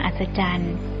งน่าอัศจรร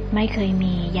ย์ไม่เคย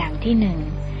มีอย่างที่หนึ่ง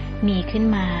มีขึ้น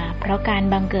มาเพราะการ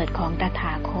บังเกิดของตถ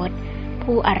าคต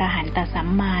ผู้อรหันตสัม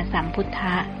มาสัมพุทธ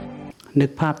ะนึ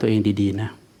กภาพตัวเองดีๆนะ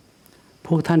พ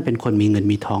วกท่านเป็นคนมีเงิน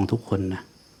มีทองทุกคนนะ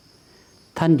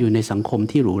ท่านอยู่ในสังคม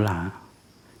ที่หรูหรา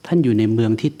ท่านอยู่ในเมือ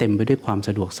งที่เต็มไปด้วยความส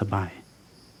ะดวกสบาย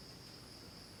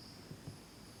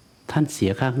ท่านเสี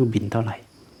ยค่าเครื่องบินเท่าไหร่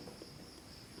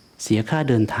เสียค่า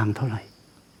เดินทางเท่าไหร่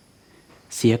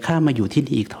เสียค่ามาอยู่ที่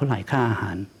นี่อีกเท่าไหร่ค่าอาห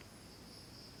าร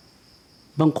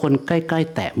บางคนใกล้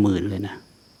ๆแตะหมื่นเลยนะ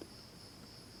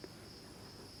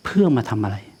เพื่อมาทำอ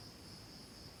ะไร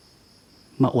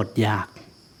มาอดอยาก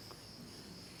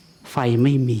ไฟไ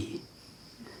ม่มี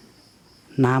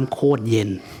น้ำโคตรเย็น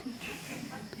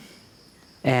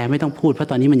แอร์ไม่ต้องพูดเพราะ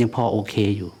ตอนนี้มันยังพอโอเค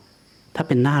อยู่ถ้าเ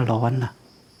ป็นหน้าร้อนล่ะ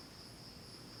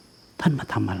ท่านมา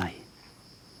ทำอะไร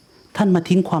ท่านมา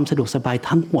ทิ้งความสะดวกสบาย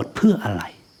ทั้งหมดเพื่ออะไร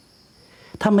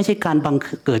ถ้าไม่ใช่การบัง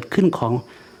เกิดขึ้นของ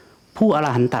ผู้อร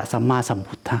หันตสัมมาสัม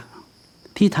พุทธะ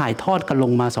ที่ถ่ายทอดกันล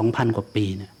งมา 2,000 กว่าปี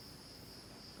เนี่ย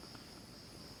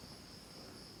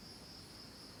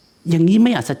อย่างนี้ไ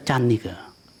ม่อัศจรรย์อีกเหรอ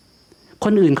ค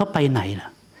นอื่นเขาไปไหนล่ะ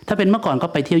ถ้าเป็นเมื่อก่อนก็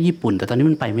ไปเที่ยวญี่ปุ่นแต่ตอนนี้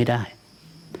มันไปไม่ได้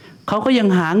เขาก็ยัง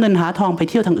หาเงินหาทองไป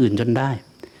เที่ยวทางอื่นจนได้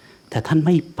แต่ท่านไ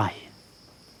ม่ไป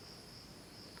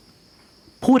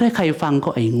พูดให้ใครฟังก็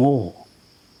ไอ้โง่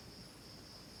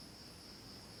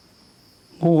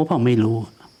เปล่าไม่รู้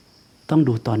ต้อง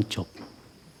ดูตอนจบ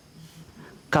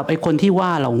กับไอ้คนที่ว่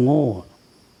าเราโง่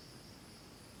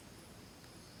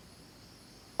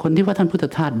คนที่ว่าท่านพุทธ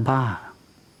ทาสบ้า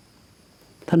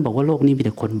ท่านบอกว่าโลกนี้มีแ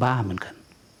ต่คนบ้าเหมือนกัน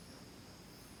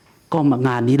ก็มาง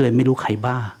านนี้เลยไม่รู้ใคร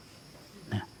บ้า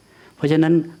นะเพราะฉะนั้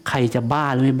นใครจะบ้า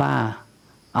หรือไม่บ้า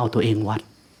เอาตัวเองวัด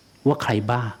ว่าใคร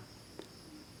บ้า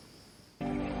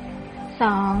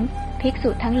 2. ภิกษุ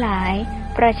ทั้งหลาย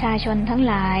ประชาชนทั้ง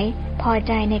หลายพอใ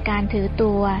จในการถือ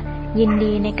ตัวยิน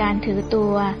ดีในการถือตั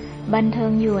วบันเทิ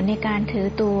งอยู่ในการถือ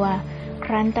ตัวค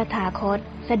รั้นตถาคต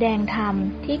แสดงธรรม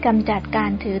ที่กำจัดกา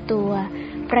รถือตัว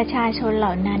ประชาชนเห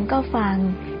ล่านั้นก็ฟัง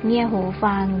เงี่ยหู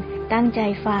ฟังตั้งใจ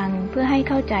ฟังเพื่อให้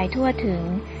เข้าใจทั่วถึง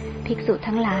ภิกษุ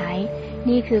ทั้งหลาย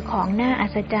นี่คือของน่าอั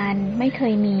ศจรรย์ไม่เค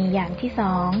ยมีอย่างที่ส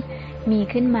องมี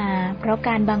ขึ้นมาเพราะก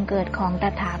ารบังเกิดของต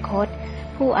ถาคต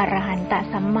ผู้อรหันต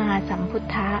สัมมาสัมพุท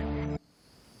ธะ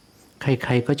ใค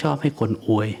รๆก็ชอบให้คนอ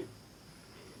วย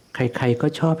ใครๆก็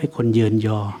ชอบให้คนเยินย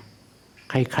อ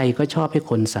ใครๆก็ชอบให้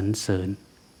คนสรรเสริญ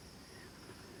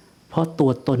เพราะตั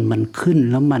วตนมันขึ้น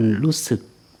แล้วมันรู้สึก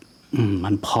มั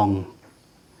นพอง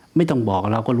ไม่ต้องบอก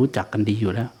เราก็รู้จักกันดีอ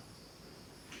ยู่แล้ว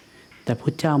แต่พร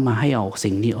ะเจ้ามาให้เอา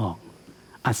สิ่งนี้ออก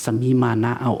อัศมีมาน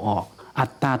ะเอาออกอั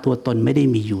ตตาตัวตนไม่ได้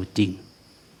มีอยู่จริง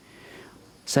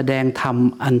แสดงธรรม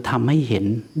อันทำให้เห็น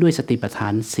ด้วยสติปัฏฐา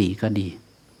นสี่ก็ดี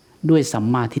ด้วยสัม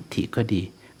มาทิฏฐิก็ดี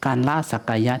การละสัก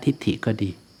กายทิฏฐิก็ดี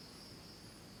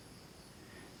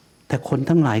แต่คน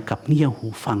ทั้งหลายกลับเงี่ยหู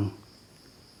ฟัง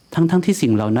ทั้งที่สิ่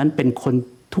งเหล่านั้นเป็นคน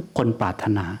ทุกคนปรารถ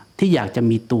นาที่อยากจะ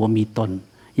มีตัวมีตน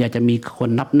อยากจะมีคน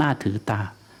นับหน้าถือตา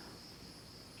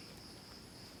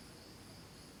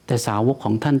แต่สาวกข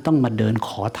องท่านต้องมาเดินข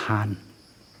อทาน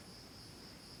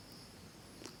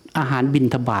อาหารบิณ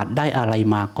ฑบาตได้อะไร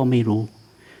มาก็ไม่รู้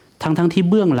ทั้งที่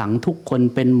เบื้องหลังทุกคน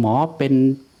เป็นหมอเป็น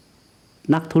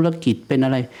นักธุรกิจเป็นอ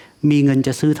ะไรมีเงินจ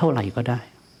ะซื้อเท่าไหร่ก็ได้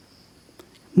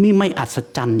นี่ไม่อัศ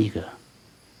จรรย์อีกเหรอ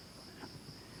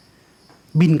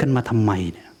บินกันมาทำไม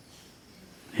เนี่ย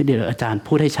เดี๋ยวอาจารย์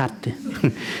พูดให้ชัด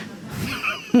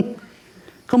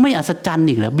ก็ไม่อัศจรรย์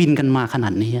อีกเหรอบินกันมาขนา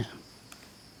ดนี้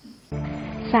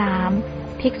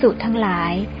 3. ภิกษุทั้งหลา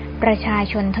ยประชา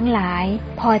ชนทั้งหลาย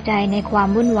พอใจในความ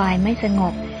วุ่นวายไม่สง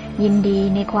บ ยินดี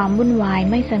ในความวุ่นวาย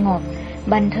ไม่สงบ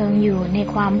บันเทิงอยู่ใน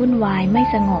ความวุ่นวายไม่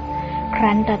สงบค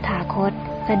รั้นตถาคต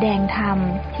แสดงธรรม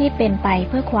ที่เป็นไปเ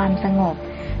พื่อความสงบ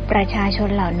ประชาชน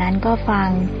เหล่านั้นก็ฟัง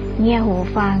เงี่ยหู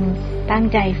ฟังตั้ง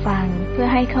ใจฟังเพื่อ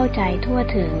ให้เข้าใจทั่ว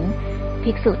ถึง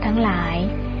ภิกษุทั้งหลาย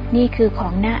นี่คือขอ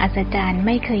งน่าอัศจรรย์ไ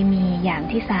ม่เคยมีอย่าง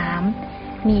ที่สาม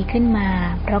มีขึ้นมา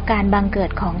เพราะการบังเกิ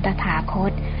ดของตถาค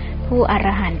ตผู้อร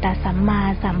หันตสัมมา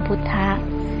สัมพุทธะ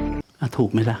ถู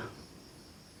กไหมล่ะ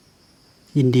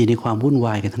ยินดีในความวุ่นว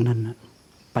ายกันทั้งนั้นนะ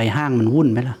ไปห้างมันวุ่น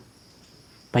ไหมล่ะ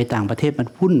ไปต่างประเทศมัน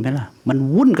วุ่นไหมล่ะมัน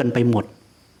วุ่นกันไปหมด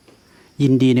ยิ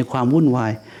นดีในความวุ่นวา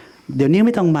ยเดี๋ยวนี้ไ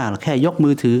ม่ต้องมากหรอกแค่ยกมื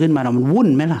อถือขึ้นมามันวุ่น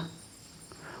ไหมล่ะ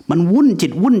มันวุ่นจิ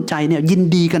ตวุ่นใจเนี่ยยิน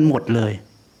ดีกันหมดเลย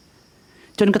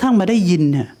จนกระทั่งมาได้ยิน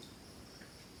เนี่ย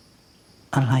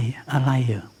อะไรเ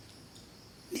หรอ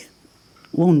เนี่ย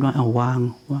วุ่นวายเอาวาง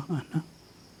นะ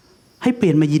ให้เปลี่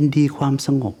ยนมายินดีความส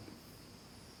งบ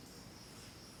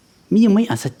มียังไม่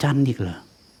อัศจรรย์อีกเหรอ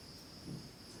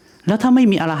แล้วถ้าไม่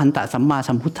มีอรหันตสัมมา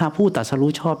สัมพุทธะผู้ตรัส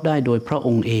รู้ชอบได้โดยพระอ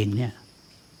งค์เองเนี่ย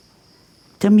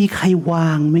จะมีใครวา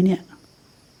งไหมเนี่ย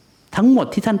ทั้งหมด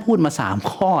ที่ท่านพูดมา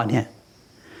3 ข้อเนี่ย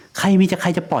ใคร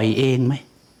จะปล่อยเองไหม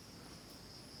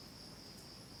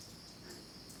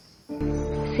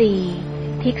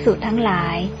 4. ภิกษุทั้งหลา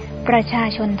ยประชา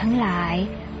ชนทั้งหลาย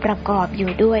ประกอบอ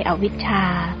ยู่ด้วยอวิชชา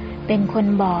เป็นคน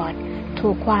บอดถู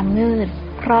กความมืด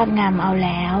ครอบงำเอาแ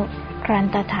ล้วครั้น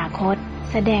ตถาคต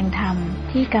แสดงธรรม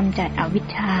ที่กำจัดอวิช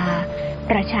ชา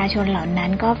ประชาชนเหล่านั้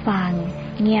นก็ฟัง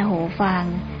เงี่ยหูฟัง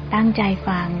ตั้งใจ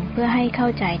ฟังเพื่อให้เข้า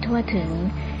ใจทั่วถึง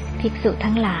ภิกษุ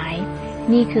ทั้งหลาย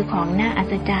นี่คือของน่าอั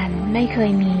ศจรรย์ไม่เค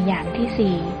ยมีอย่าง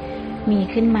ที่ 4มี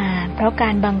ขึ้นมาเพราะกา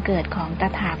รบังเกิดของต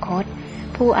ถาคต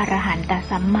ผู้อรหันต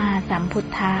สัมมาสัมพุท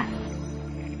ธะ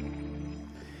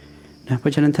นะเพรา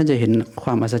ะฉะนั้นท่านจะเห็นคว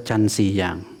ามอัศจรรย์4 อย่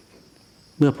าง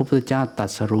เมื่อพระพุทธเจ้าตรั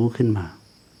สรู้ขึ้นมา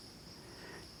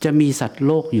จะมีสัตว์โ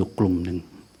ลกอยู่กลุ่มหนึ่ง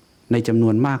ในจำน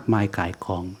วนมากมายก่ายก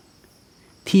อง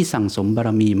ที่สั่งสมบา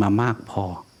รมีมามากพอ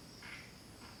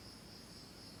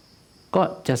ก็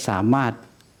จะสามารถ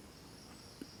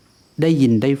ได้ยิ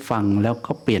นได้ฟังแล้ว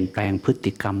ก็เปลี่ยนแปลงพฤ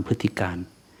ติกรรมพฤติการ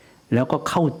แล้วก็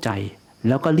เข้าใจแ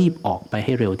ล้วก็รีบออกไปใ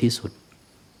ห้เร็วที่สุด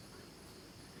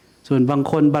ส่วนบาง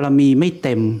คนบารมีไม่เ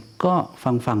ต็มก็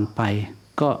ฟังไป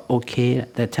ก็โอเค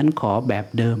แต่ฉันขอแบบ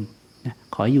เดิมนะ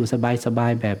ขออยู่สบา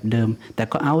ยๆแบบเดิมแต่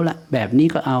ก็เอาละแบบนี้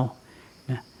ก็เอา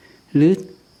นะหรือ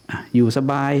อยู่ส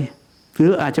บายหรื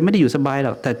ออาจจะไม่ได้อยู่สบายหร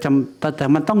อกแต่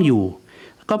มันต้องอยู่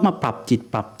ก็มาปรับจิต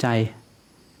ปรับใจ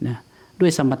นะด้ว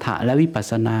ยสมถะและวิปัส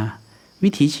สนาวิ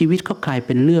ถีชีวิตก็กลายเ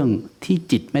ป็นเรื่องที่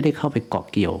จิตไม่ได้เข้าไปเกาะ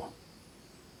เกี่ยว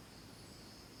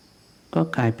ก็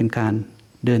กลายเป็นการ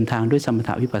เดินทางด้วยสมถ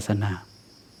ะวิปัสสนา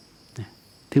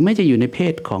ถึงแม้จะอยู่ในเพ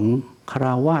ศของคฤ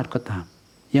หัสถ์ก็ตาม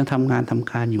ยังทำงานท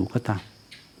ำการอยู่ก็ตาม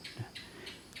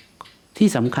ที่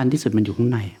สำคัญที่สุดมันอยู่ข้าง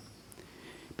ใน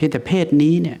เพียงแต่เพศ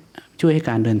นี้เนี่ยช่วยให้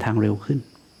การเดินทางเร็วขึ้น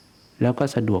แล้วก็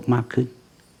สะดวกมากขึ้น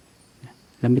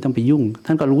แล้วไม่ต้องไปยุ่งท่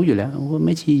านก็รู้อยู่แล้วว่าไ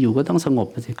ม่ชีอยู่ก็ต้องสงบ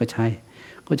สิก็ใช่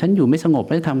ก็ฉันอยู่ไม่สงบ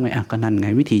แล้วทำไงก็นั่นไง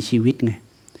วิถีชีวิตไง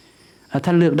ท่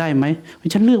านเลือกได้ไหม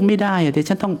ฉันเลือกไม่ได้แต่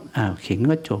ฉันต้องเข่ง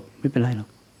ก็จบไม่เป็นไรหรอก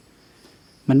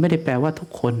มันไม่ได้แปลว่าทุก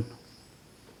คน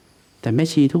แต่แม่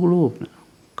ชีทุกรูป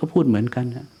ก็พูดเหมือนกัน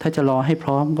ถ้าจะรอให้พ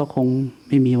ร้อมก็คงไ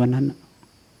ม่มีวันนั้น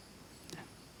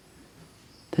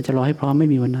ถ้าจะรอให้พร้อมไม่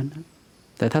มีวันนั้น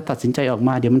แต่ถ้าตัดสินใจออกม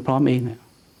าเดี๋ยวมันพร้อมเอง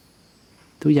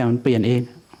ทุกอย่างมันเปลี่ยนเอง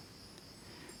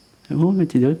โอ้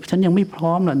เดี๋ยวฉันยังไม่พ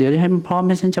ร้อมหรอกเดี๋ยวให้มันพร้อมแ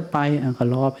ล้วฉันจะไปก็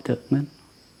รอไปเถอะงั้น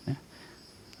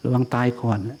ระวังตาย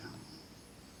ก่อน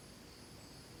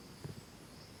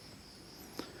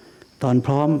ตอนพ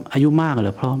ร้อมอายุมากเหร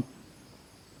อพร้อม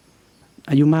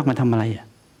อายุมากมาทำอะไร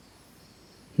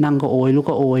นั่งก็โอยลุก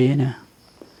ก็โอยนะ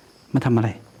มาทำอะไร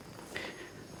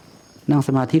นั่งส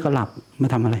มาธิก็หลับมา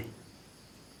ทำอะไร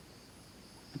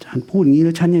อาจารย์พูดอย่างนี้แ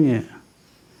ล้วฉันยังไง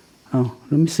แ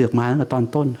ล้วไม่เสือกมาตั้งแต่ตอน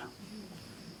ต้น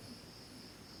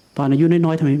ตอนอายุน้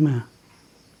อยๆทำไมไม่มา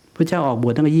พระเจ้าออกบ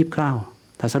วชตั้งแต่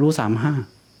29ตรัสรู้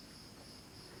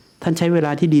35ท่านใช้เวล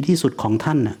าที่ดีที่สุดของ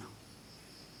ท่าน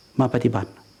มาปฏิบัติ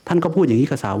ท่านก็พูดอย่างนี้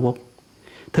กับสาวก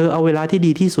เธอเอาเวลาที่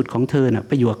ดีที่สุดของเธอไ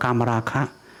ปอยู่กับกามราคะ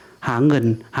หาเงิน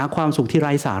หาความสุขที่ไ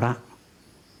ร้สาระ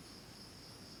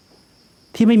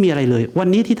ที่ไม่มีอะไรเลยวัน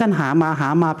นี้ที่ท่านหา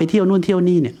มาไปเที่ยวนู่นเที่ยว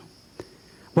นี่เนี่ย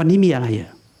วันนี้มีอะไร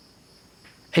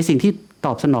ไอ้สิ่งที่ต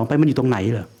อบสนองไปมันอยู่ตรงไหน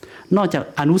เหรอนอกจาก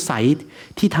อนุสัย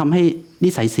ที่ทำให้นิ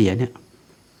สัยเสียเนี่ย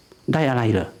ได้อะไร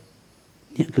เหรอ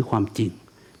เนี่ยคือความจริง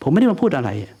ผมไม่ได้มาพูดอะไร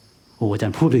โอ้อาจา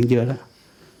รย์พูดถึงเยอะแล้ว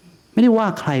ไม่ได้ว่า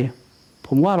ใครผ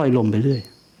มว่าลอยลมไปเรื่อย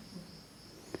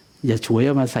อย่าฉวยเอ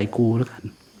ามาใส่กูแล้วกัน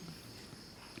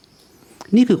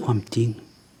นี่คือความจริง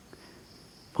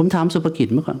ผมถามสุภกิจ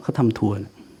เมื่อก่อนเขาทำทัวร์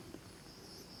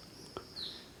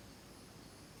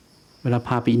เวลาพ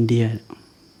าไปอินเดีย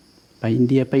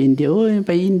โอ้ยไ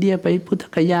ปอินเดียไปพุทธ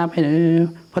คยาไปไหน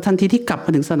พอทันทีที่กลับม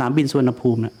าถึงสนามบินสุวรรณภู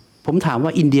มิเนี่ยผมถามว่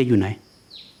าอินเดียอยู่ไหน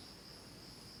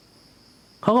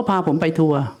เขาก็พาผมไปทั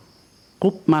วร์ก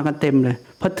รุ๊ปมากันเต็มเลย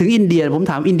พอถึงอินเดียผม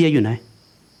ถามอินเดียอยู่ไหน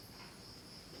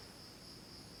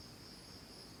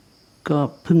ก็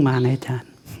เพิ่งมานะอาจาร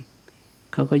ย์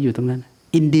เขาก็อยู่ตรงนั้น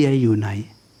อินเดียอยู่ไหน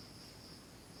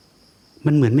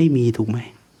มันเหมือนไม่มีถูกไหม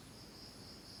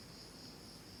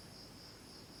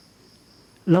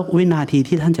แล้ววินาที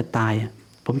ที่ท่านจะตาย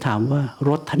ผมถามว่าร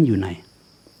ถท่านอยู่ไหน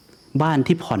บ้าน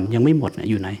ที่ผ่อนยังไม่หมด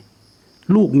อยู่ไหน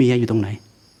ลูกเมียอยู่ตรงไหน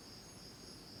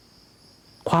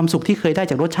ความสุขที่เคยได้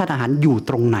จากรสชาติอาหารอยู่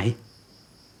ตรงไหน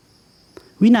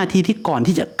วินาทีที่ก่อน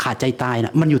ที่จะขาดใจตายน่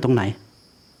ะมันอยู่ตรงไหน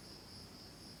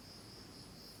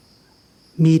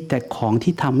มีแต่ของ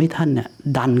ที่ทำให้ท่านเนี่ย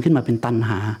ดันขึ้นมาเป็นตัณ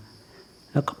หา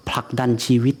แล้วก็ผลักดัน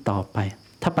ชีวิตต่อไป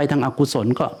ถ้าไปทางอกุศล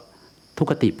ก็ทุ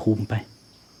กติภูมิไป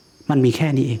มันมีแค่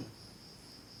นี้เอง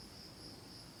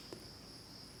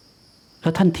แล้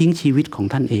วท่านทิ้งชีวิตของ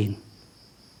ท่านเอง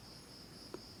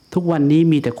ทุกวันนี้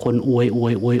มีแต่คนอ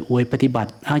วยปฏิบั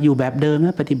ติอยู่แบบเดิมน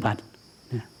ะปฏิบัติ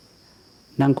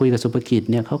นั่งคุยกับสุภกิจ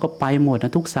เนี่ยเขาก็ไปหมดน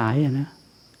ะทุกสายนะ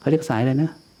เขาเรียกสายอะไรนะ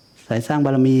สายสร้างบา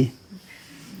รมี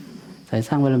สายส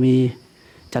ร้างบารมี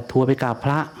จัดทัวร์ไปกราบพ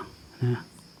ระนะ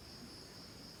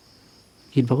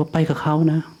กิจบอกว่าไปกับเขา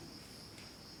นะ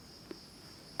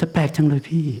แต่แปลกจังเลย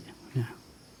พี่นะ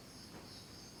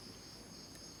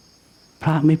พร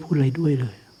ะไม่พูดอะไรด้วยเล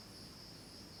ย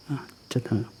จะท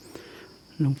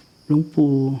ำหลวง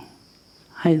ปู่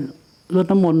ให้รด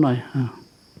น้ำมนต์หน่อย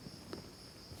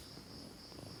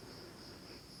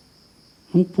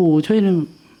หลวงปู่ช่วย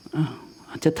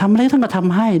จะทำอะไรท่านก็ท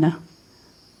ำให้นะ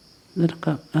แล้ว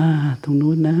ก็ตรง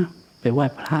นู้นนะไปไหว้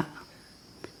พระ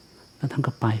แล้วท่าน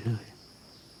ก็ไปเลย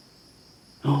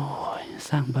โอ้ย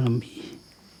สร้างบารมี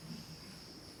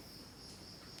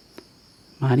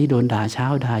มานี่โดนด่าเช้า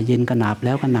ด่าเย็นกระหนาบแ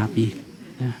ล้วกระหนาบอีก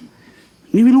นะ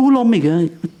นี่ไม่รู้ลมอีกเลย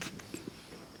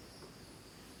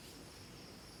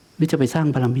หรือจะไปสร้าง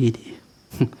บารมีดี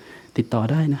ติดต่อ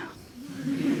ได้นะ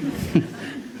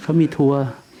เขามีทัวร์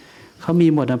เขามี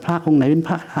หมดนะพระองค์ไหนเป็นพ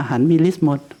ระอรหันต์มีลิสต์ห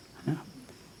มดนะ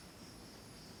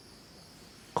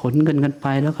ขนเงินกันไป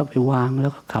แล้วก็ไปวางแล้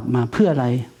วก็ขับมาเพื่ออะไร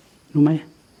รู้ไหม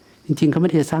จริงๆเขาไม่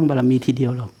ได้สร้างบารมีทีเดีย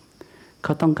วหรอกเข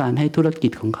าต้องการให้ธุรกิ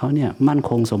จของเขาเนี่ยมั่น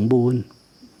คงสมบูรณ์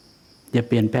อย่าเ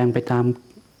ปลี่ยนแปลงไปตาม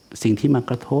สิ่งที่มา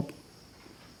กระทบ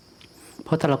เพ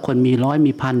ราะแต่ละคนมี100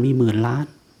มีพันมีหมื่นล้าน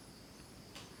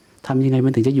ทำยังไงมั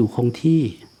นถึงจะอยู่คงที่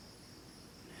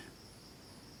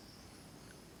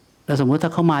แล้วสมมติถ้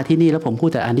าเขามาที่นี่แล้วผมพูด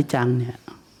แต่อนิจจังเนี่ย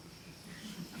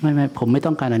ไม่ผมไม่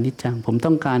ต้องการอนิจจังผม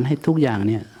ต้องการให้ทุกอย่าง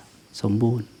เนี่ยสม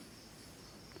บูรณ์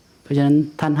เพราะฉะนั้น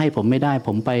ท่านให้ผมไม่ได้ผ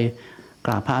มไปก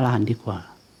ราบพระอรหันต์ดีกว่า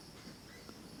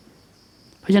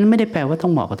เพราะฉะนั้นไม่ได้แปลว่าต้อ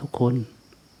งเหมาะกับทุกคน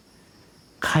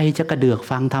ใครจะกระเดือก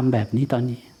ฟังทำแบบนี้ตอน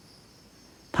นี้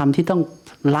ทำที่ต้อง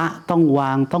ละต้องว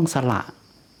างต้องสละ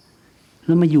แ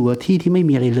ล้วมาอยู่กับที่ที่ไม่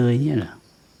มีอะไรเลยเนี่ยเหรอ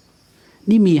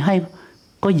นี่มีให้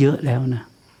ก็เยอะแล้วนะ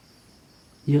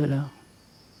เยอะแล้ว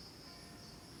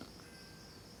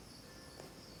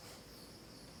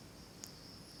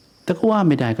แต่ก็ว่าไ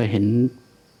ม่ได้ก็เห็น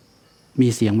มี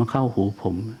เสียงมาเข้าหูผ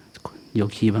มโย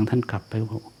คีบางท่านกลับไป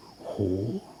บอกโอ้โห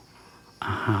อ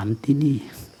าหารที่นี่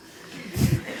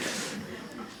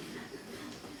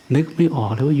นึกไม่ออ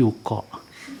กเลยว่าอยู่เกาะ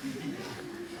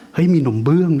เฮ้ยมีหนมเ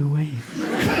บื้องด้วย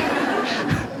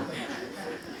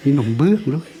มีหนมเบื้อง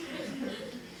ด้วย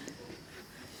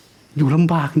อยู่ล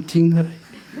ำบากจริงๆเลย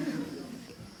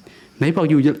ไหนบอก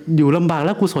อยู่ลำบากแ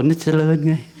ล้วกุศลจะเจริญ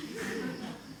ไง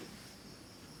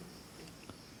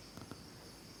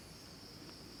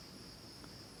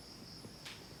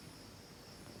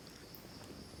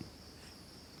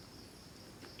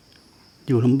อ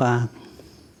ยู่ลำบาก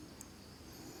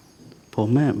ผม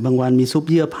บางวันมีซุป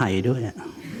เยื่อไผ่ด้วย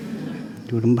อ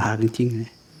ยู่ลำบากจริงๆเล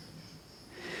ย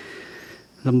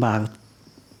ลำบาก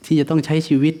ที่จะต้องใช้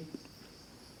ชีวิต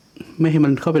ไม่ให้มั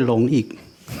นเข้าไปหลงอีก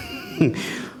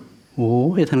โอ้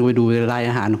ยท่านไปดูราย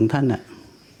อาหารของท่านน่ะ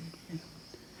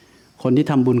คนที่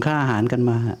ทำบุญค่าอาหารกัน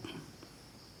มา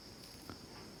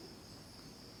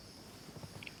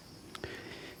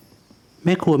แ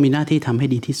ม่ครัวมีหน้าที่ทำให้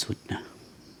ดีที่สุดนะ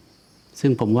ซึ่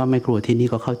งผมว่าแม่ครัวที่นี่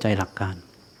ก็เข้าใจหลักการ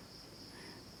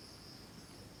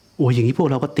โอ้ยอย่างนี้พวก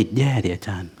เราก็ติดแย่ดิอาจ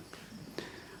ารย์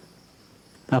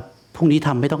พรุ่งนี้ท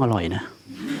ำไม่ต้องอร่อยนะ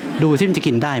ดูซิมันจะ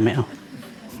กินได้ไหม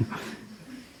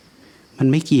มัน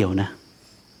ไม่เกี่ยวนะ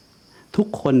ทุก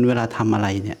คนเวลาทำอะไร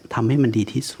เนี่ยทำให้มันดี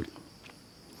ที่สุด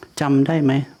จำได้ไห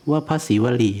มว่าพระศรีว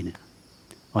ลีเนี่ย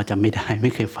จำไม่ได้ไ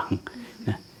ม่เคยฟัง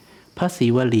นะพระศรี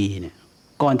วลีเนี่ย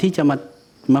ก่อนที่จะ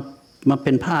มา มาเ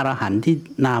ป็นพระอรหันต์ที่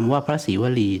นามว่าพระศรีว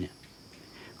ลีเนี่ย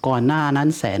ก่อนหน้านั้น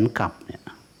แสนกับเนี่ย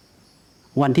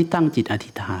วันที่ตั้งจิตอ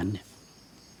ธิษฐานเนี่ย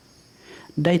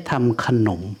ได้ทำขน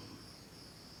ม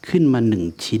ขึ้นมา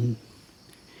1 ชิ้น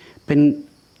เป็น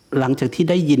หลังจากที่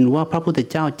ได้ยินว่าพระพุทธ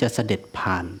เจ้าจะเสด็จ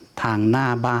ผ่านทางหน้า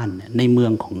บ้านในเมือ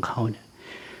งของเขาเนี่ย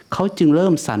เขาจึงเริ่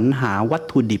มสรรหาวัต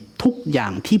ถุดิบทุกอย่า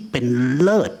งที่เป็นเ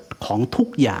ลิศของทุก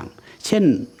อย่างเช่น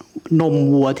นม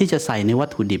วัวที่จะใส่ในวัต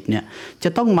ถุดิบเนี่ยจะ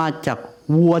ต้องมาจาก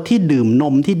วัวที่ดื่มน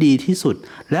มที่ดีที่สุด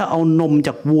แล้วเอานมจ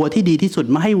ากวัวที่ดีที่สุด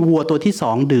มาให้วัวตัวที่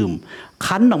2ดื่ม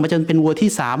คั้นออกมาจนเป็นวัวที่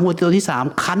3วัวตัวที่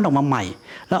3คั้นออกมาใหม่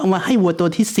แล้วเอามาให้วัวตัว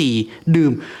ที่4ดื่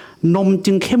มนม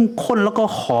จึงเข้มข้นแล้วก็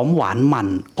หอมหวานมัน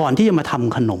ก่อนที่จะมาท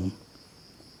ำขนม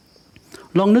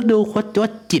ลองนึกดูว่า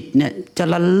จิตเนี่ยจะ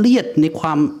ละเลียดในคว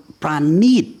ามปรา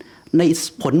ณีตใน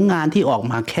ผลงานที่ออก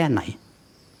มาแค่ไหน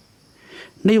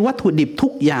ในวัตถุดิบทุ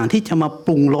กอย่างที่จะมาป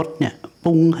รุงรสเนี่ยป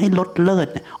รุงให้รสเลิศ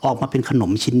เนี่ยออกมาเป็นขน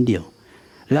มชิ้นเดียว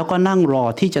แล้วก็นั่งรอ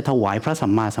ที่จะถวายพระสั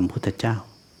มมาสัมพุทธเจ้า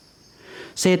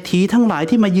เศรษฐีทั้งหลาย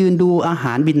ที่มายืนดูอาห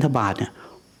ารบิณฑบาตเนี่ย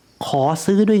ขอ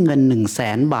ซื้อด้วยเงิน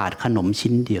100,000 บาทขนม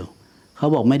ชิ้นเดียวเขา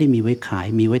บอกไม่ได้มีไว้ขาย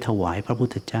มีไว้ถวายพระพุท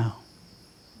ธเจ้า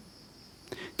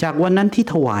จากวันนั้นที่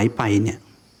ถวายไปเนี่ย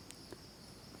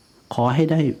ขอให้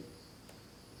ได้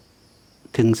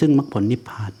ถึงซึ่งมรรคผลนิพ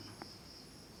พาน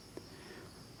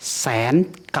แสน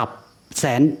กลั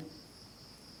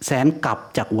บ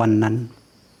จากวันนั้น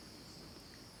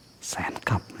แสน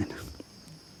กลับเลยนะ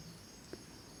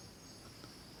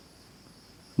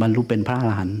บรรลุเป็นพระอ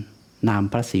รหันต์นาม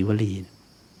พระศรีวลี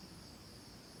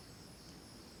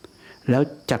แล้ว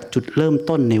จากจุดเริ่ม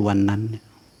ต้นในวันนั้นเนี่ย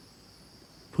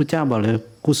พระเจ้าบอกเลย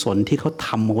กุศลที่เขาท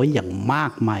ำเอาไว้อย่างมา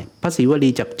กมายพระศรีวลี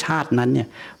จากชาตินั้นเนี่ย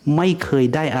ไม่เคย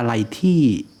ได้อะไร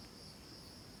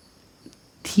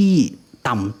ที่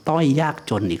ต่ำต้อยยาก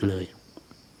จนอีกเลย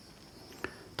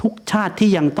ทุกชาติที่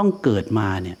ยังต้องเกิดมา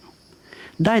เนี่ย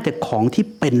ได้แต่ของที่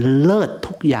เป็นเลิศ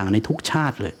ทุกอย่างในทุกชา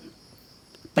ติเลย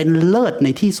เป็นเลิศใน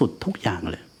ที่สุดทุกอย่าง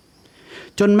เลย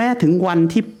จนแม้ถึงวัน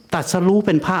ที่ตรัสรู้เ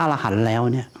ป็นพระอรหันต์แล้ว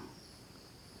เนี่ย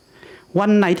วัน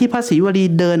ไหนที่พระศรีวลี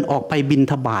เดินออกไปบิณ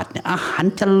ฑบาตเนี่ยอาหาร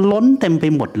จะล้นเต็มไป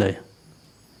หมดเลย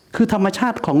คือธรรมชา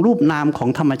ติของรูปนามของ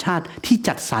ธรรมชาติที่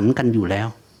จัดสรรกันอยู่แล้ว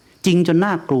จริงจนน่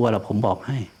ากลัวล่ะผมบอกใ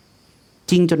ห้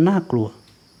จริงจนน่ากลัว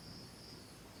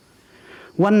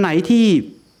วันไหนที่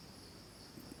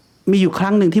มีอยู่ค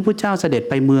รั้งหนึ่งที่พระเจ้าเสด็จ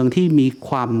ไปเมืองที่มีค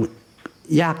วาม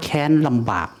ยากแค้นล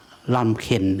ำบากลำเ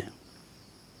ค็ญเนี่ย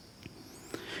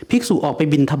ภิกษุออกไป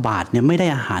บิณฑบาตเนี่ยไม่ได้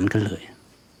อาหารกันเลย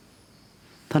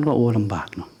ท่านว่าโอ้ลำบาก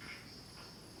เนาะ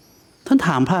ท่านถ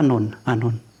ามพระอานน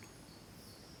ท์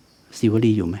ศรีว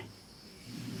ลีอยู่ไหม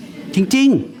จริง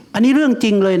ๆอันนี้เรื่องจ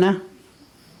ริงเลยนะ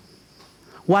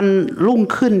วันรุ่ง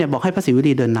ขึ้นเนี่ยบอกให้พระศรีว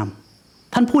ลีเดินน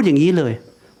ำท่านพูดอย่างนี้เลย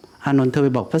อานนท์เธอไป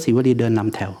บอกพระศรีวลีเดินน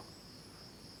ำแถว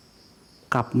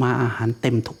กลับมาอาหารเ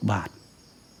ต็มทุกบาท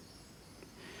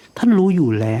ท่านรู้อยู่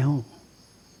แล้ว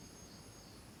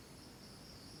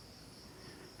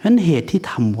ฉะนั้นเหตุที่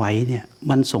ทำไว้เนี่ย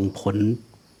มันส่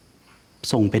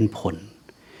งเป็นผล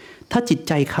ถ้าจิตใ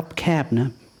จคับแคบนะ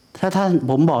ถ้าท่าน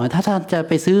ผมบอกถ้าท่านจะ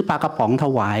ไปซื้อปลากระป๋องถ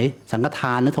วายสังฆท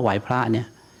านหรือถวายพระเนี่ย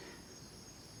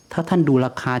ถ้าท่านดูร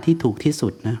าคาที่ถูกที่สุ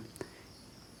ดนะ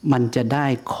มันจะได้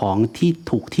ของที่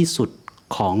ถูกที่สุด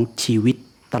ของชีวิต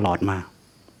ตลอดมา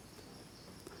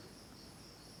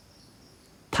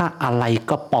ถ้าอะไร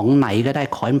กระป๋องไหนก็ได้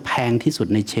ขอให้มันแพงที่สุด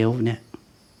ในเชลฟ์เนี่ย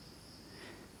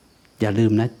อย่าลื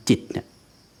มนะจิตเนี่ย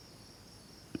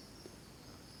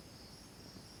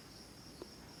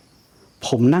ผ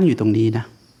มนั่งอยู่ตรงนี้นะ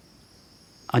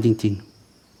เอาจริง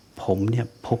ๆผมเนี่ย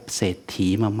พบเศรษฐี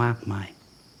มามากมาย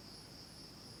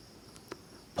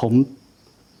ผม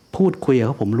พูดคุยกับเ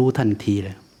ขาผมรู้ทันทีเล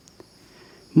ย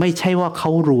ไม่ใช่ว่าเข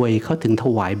ารวยเขาถึงถ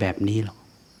วายแบบนี้หรอก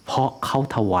เพราะเขา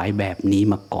ถวายแบบนี้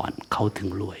มาก่อนเขาถึง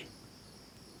รวย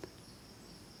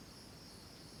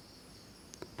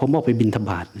ผมออกไปบิณฑ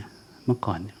บาตเนี่ยเมื่อ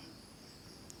ก่อนเนี่ย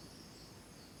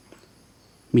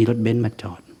มีรถเบนซ์มาจ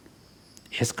อด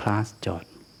S-Class จอด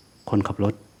คนขับร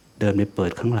ถเดินไปเปิ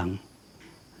ดข้างหลัง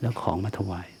แล้วของมาถ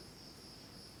วาย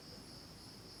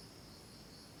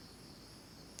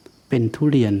เป็นทุ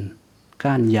เรียน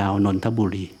ก้านยาวนนทบุ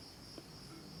รี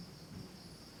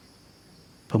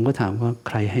ผมก็ถามว่าใ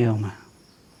ครให้เอามา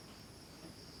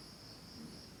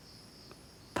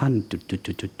ท่านจุ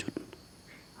ด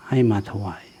ให้มาถว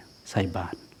ายใส่บา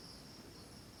ตร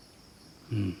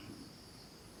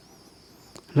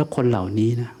แล้วคนเหล่านี้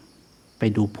นะไป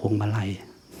ดูพวงมาลัย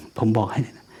ผมบอกให้น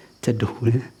ะจะดู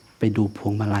นะไปดูพว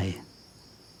งมาลัย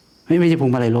ไม่ใช่พว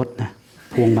งมาลัยรถนะ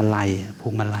พวงมาลัย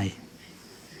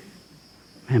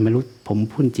ไม่รู้ผม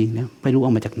พูดจริงนะไม่รู้เอ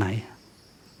ามาจากไหน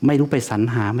ไม่รู้ไปสรร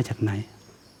หามาจากไหน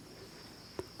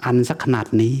อันสักขนาด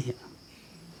นี้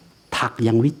ถักอ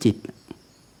ย่างวิจิตร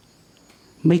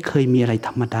ไม่เคยมีอะไรธ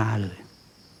รรมดาเลย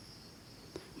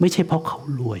ไม่ใช่เพราะเขา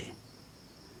รวย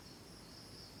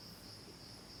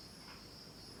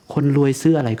คนรวย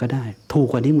ซื้ออะไรก็ได้ ถูก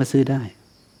กว่านี้มาซื้อได้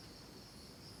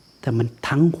แต่มัน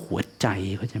ทั้งหัวใจ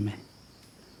เข้าใจไหม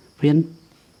เพราะฉะนั้น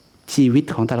ชีวิต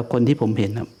ของแต่ละคนที่ผมเห็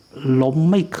นล้ม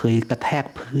ไม่เคยกระแทก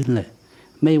พื้นเลย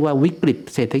ไม่ว่าวิกฤต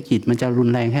เศรษฐกิจมันจะรุน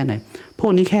แรงแค่ไหนพว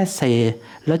กนี้แค่เซ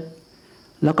แ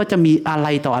ล้วก็จะมีอะไร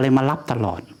ต่ออะไรมารับตล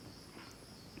อด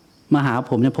มาหา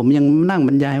ผมเนี่ยผมยังนั่งบ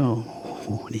รรยายว่าโอ้โห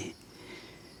นี่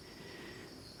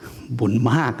บุญ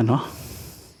มากเนาะ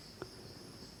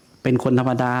เป็นคนธรร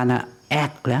มดานะแอ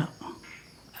กแล้ว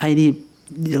ไอ้นี่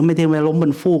ยังไม่ถึงไปล้มบ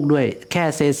นฟูกด้วยแค่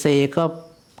เซก็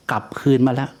กลับคืนม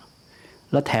าแ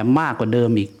ล้วแถมมากกว่าเดิม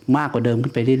อีกมากกว่าเดิมขึ้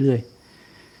นไปเรื่อย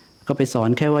ๆก็ไปสอน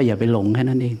แค่ว่าอย่าไปหลงแค่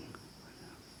นั้นเอง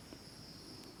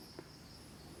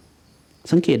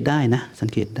สังเกตได้นะสัง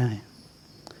เกตได้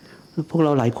พวกเร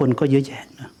าหลายคนก็เยอะแยะ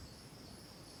นะ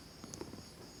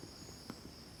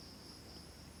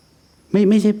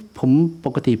ไม่ใช่ผมป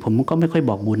กติผมก็ไม่ค่อย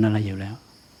บอกบุญอะไรอยู่แล้ว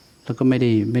แล้วก็ไม่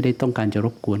ได้ต้องการจะร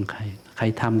บกวนใคร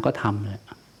ทำก็ทำเลย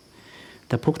แ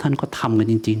ต่พวกท่านก็ทำกัน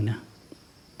จริงๆนะ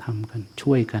ทำกัน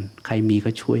ช่วยกันใครมีก็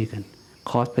ช่วยกัน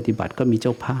คอร์สปฏิบัติก็มีเจ้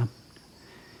าภาพ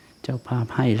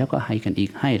ให้แล้วก็ให้กันอีก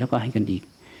ให้แล้วก็ให้กันอีก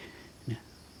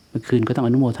เมื่อคืนก็ต้องอ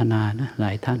นุโมทนานะหล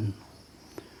ายท่าน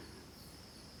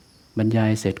บรรยา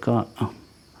ยเสร็จก็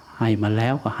ให้มาแล้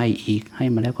วก็ให้อีกให้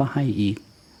มาแล้วก็ให้อีก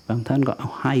บางท่านก็เอา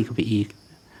ให้เข้าไปอีก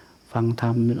ฟังธรร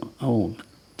ม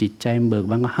จิตใจเบิก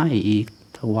บานก็ให้อีก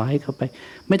ถวายเข้าไป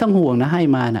ไม่ต้องห่วงนะให้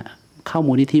มาน่ะเข้า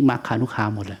มูลนิธิมรรคานุคา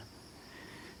หมดเลย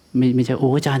ไม่ใช่โอ้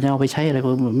อาจารย์จะเอาไปใช้อะไรผ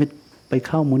มไม่ไปเ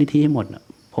ข้ามูลนิธิให้หมด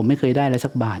ผมไม่เคยได้อะไรสั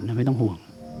กบาทนะไม่ต้องห่วง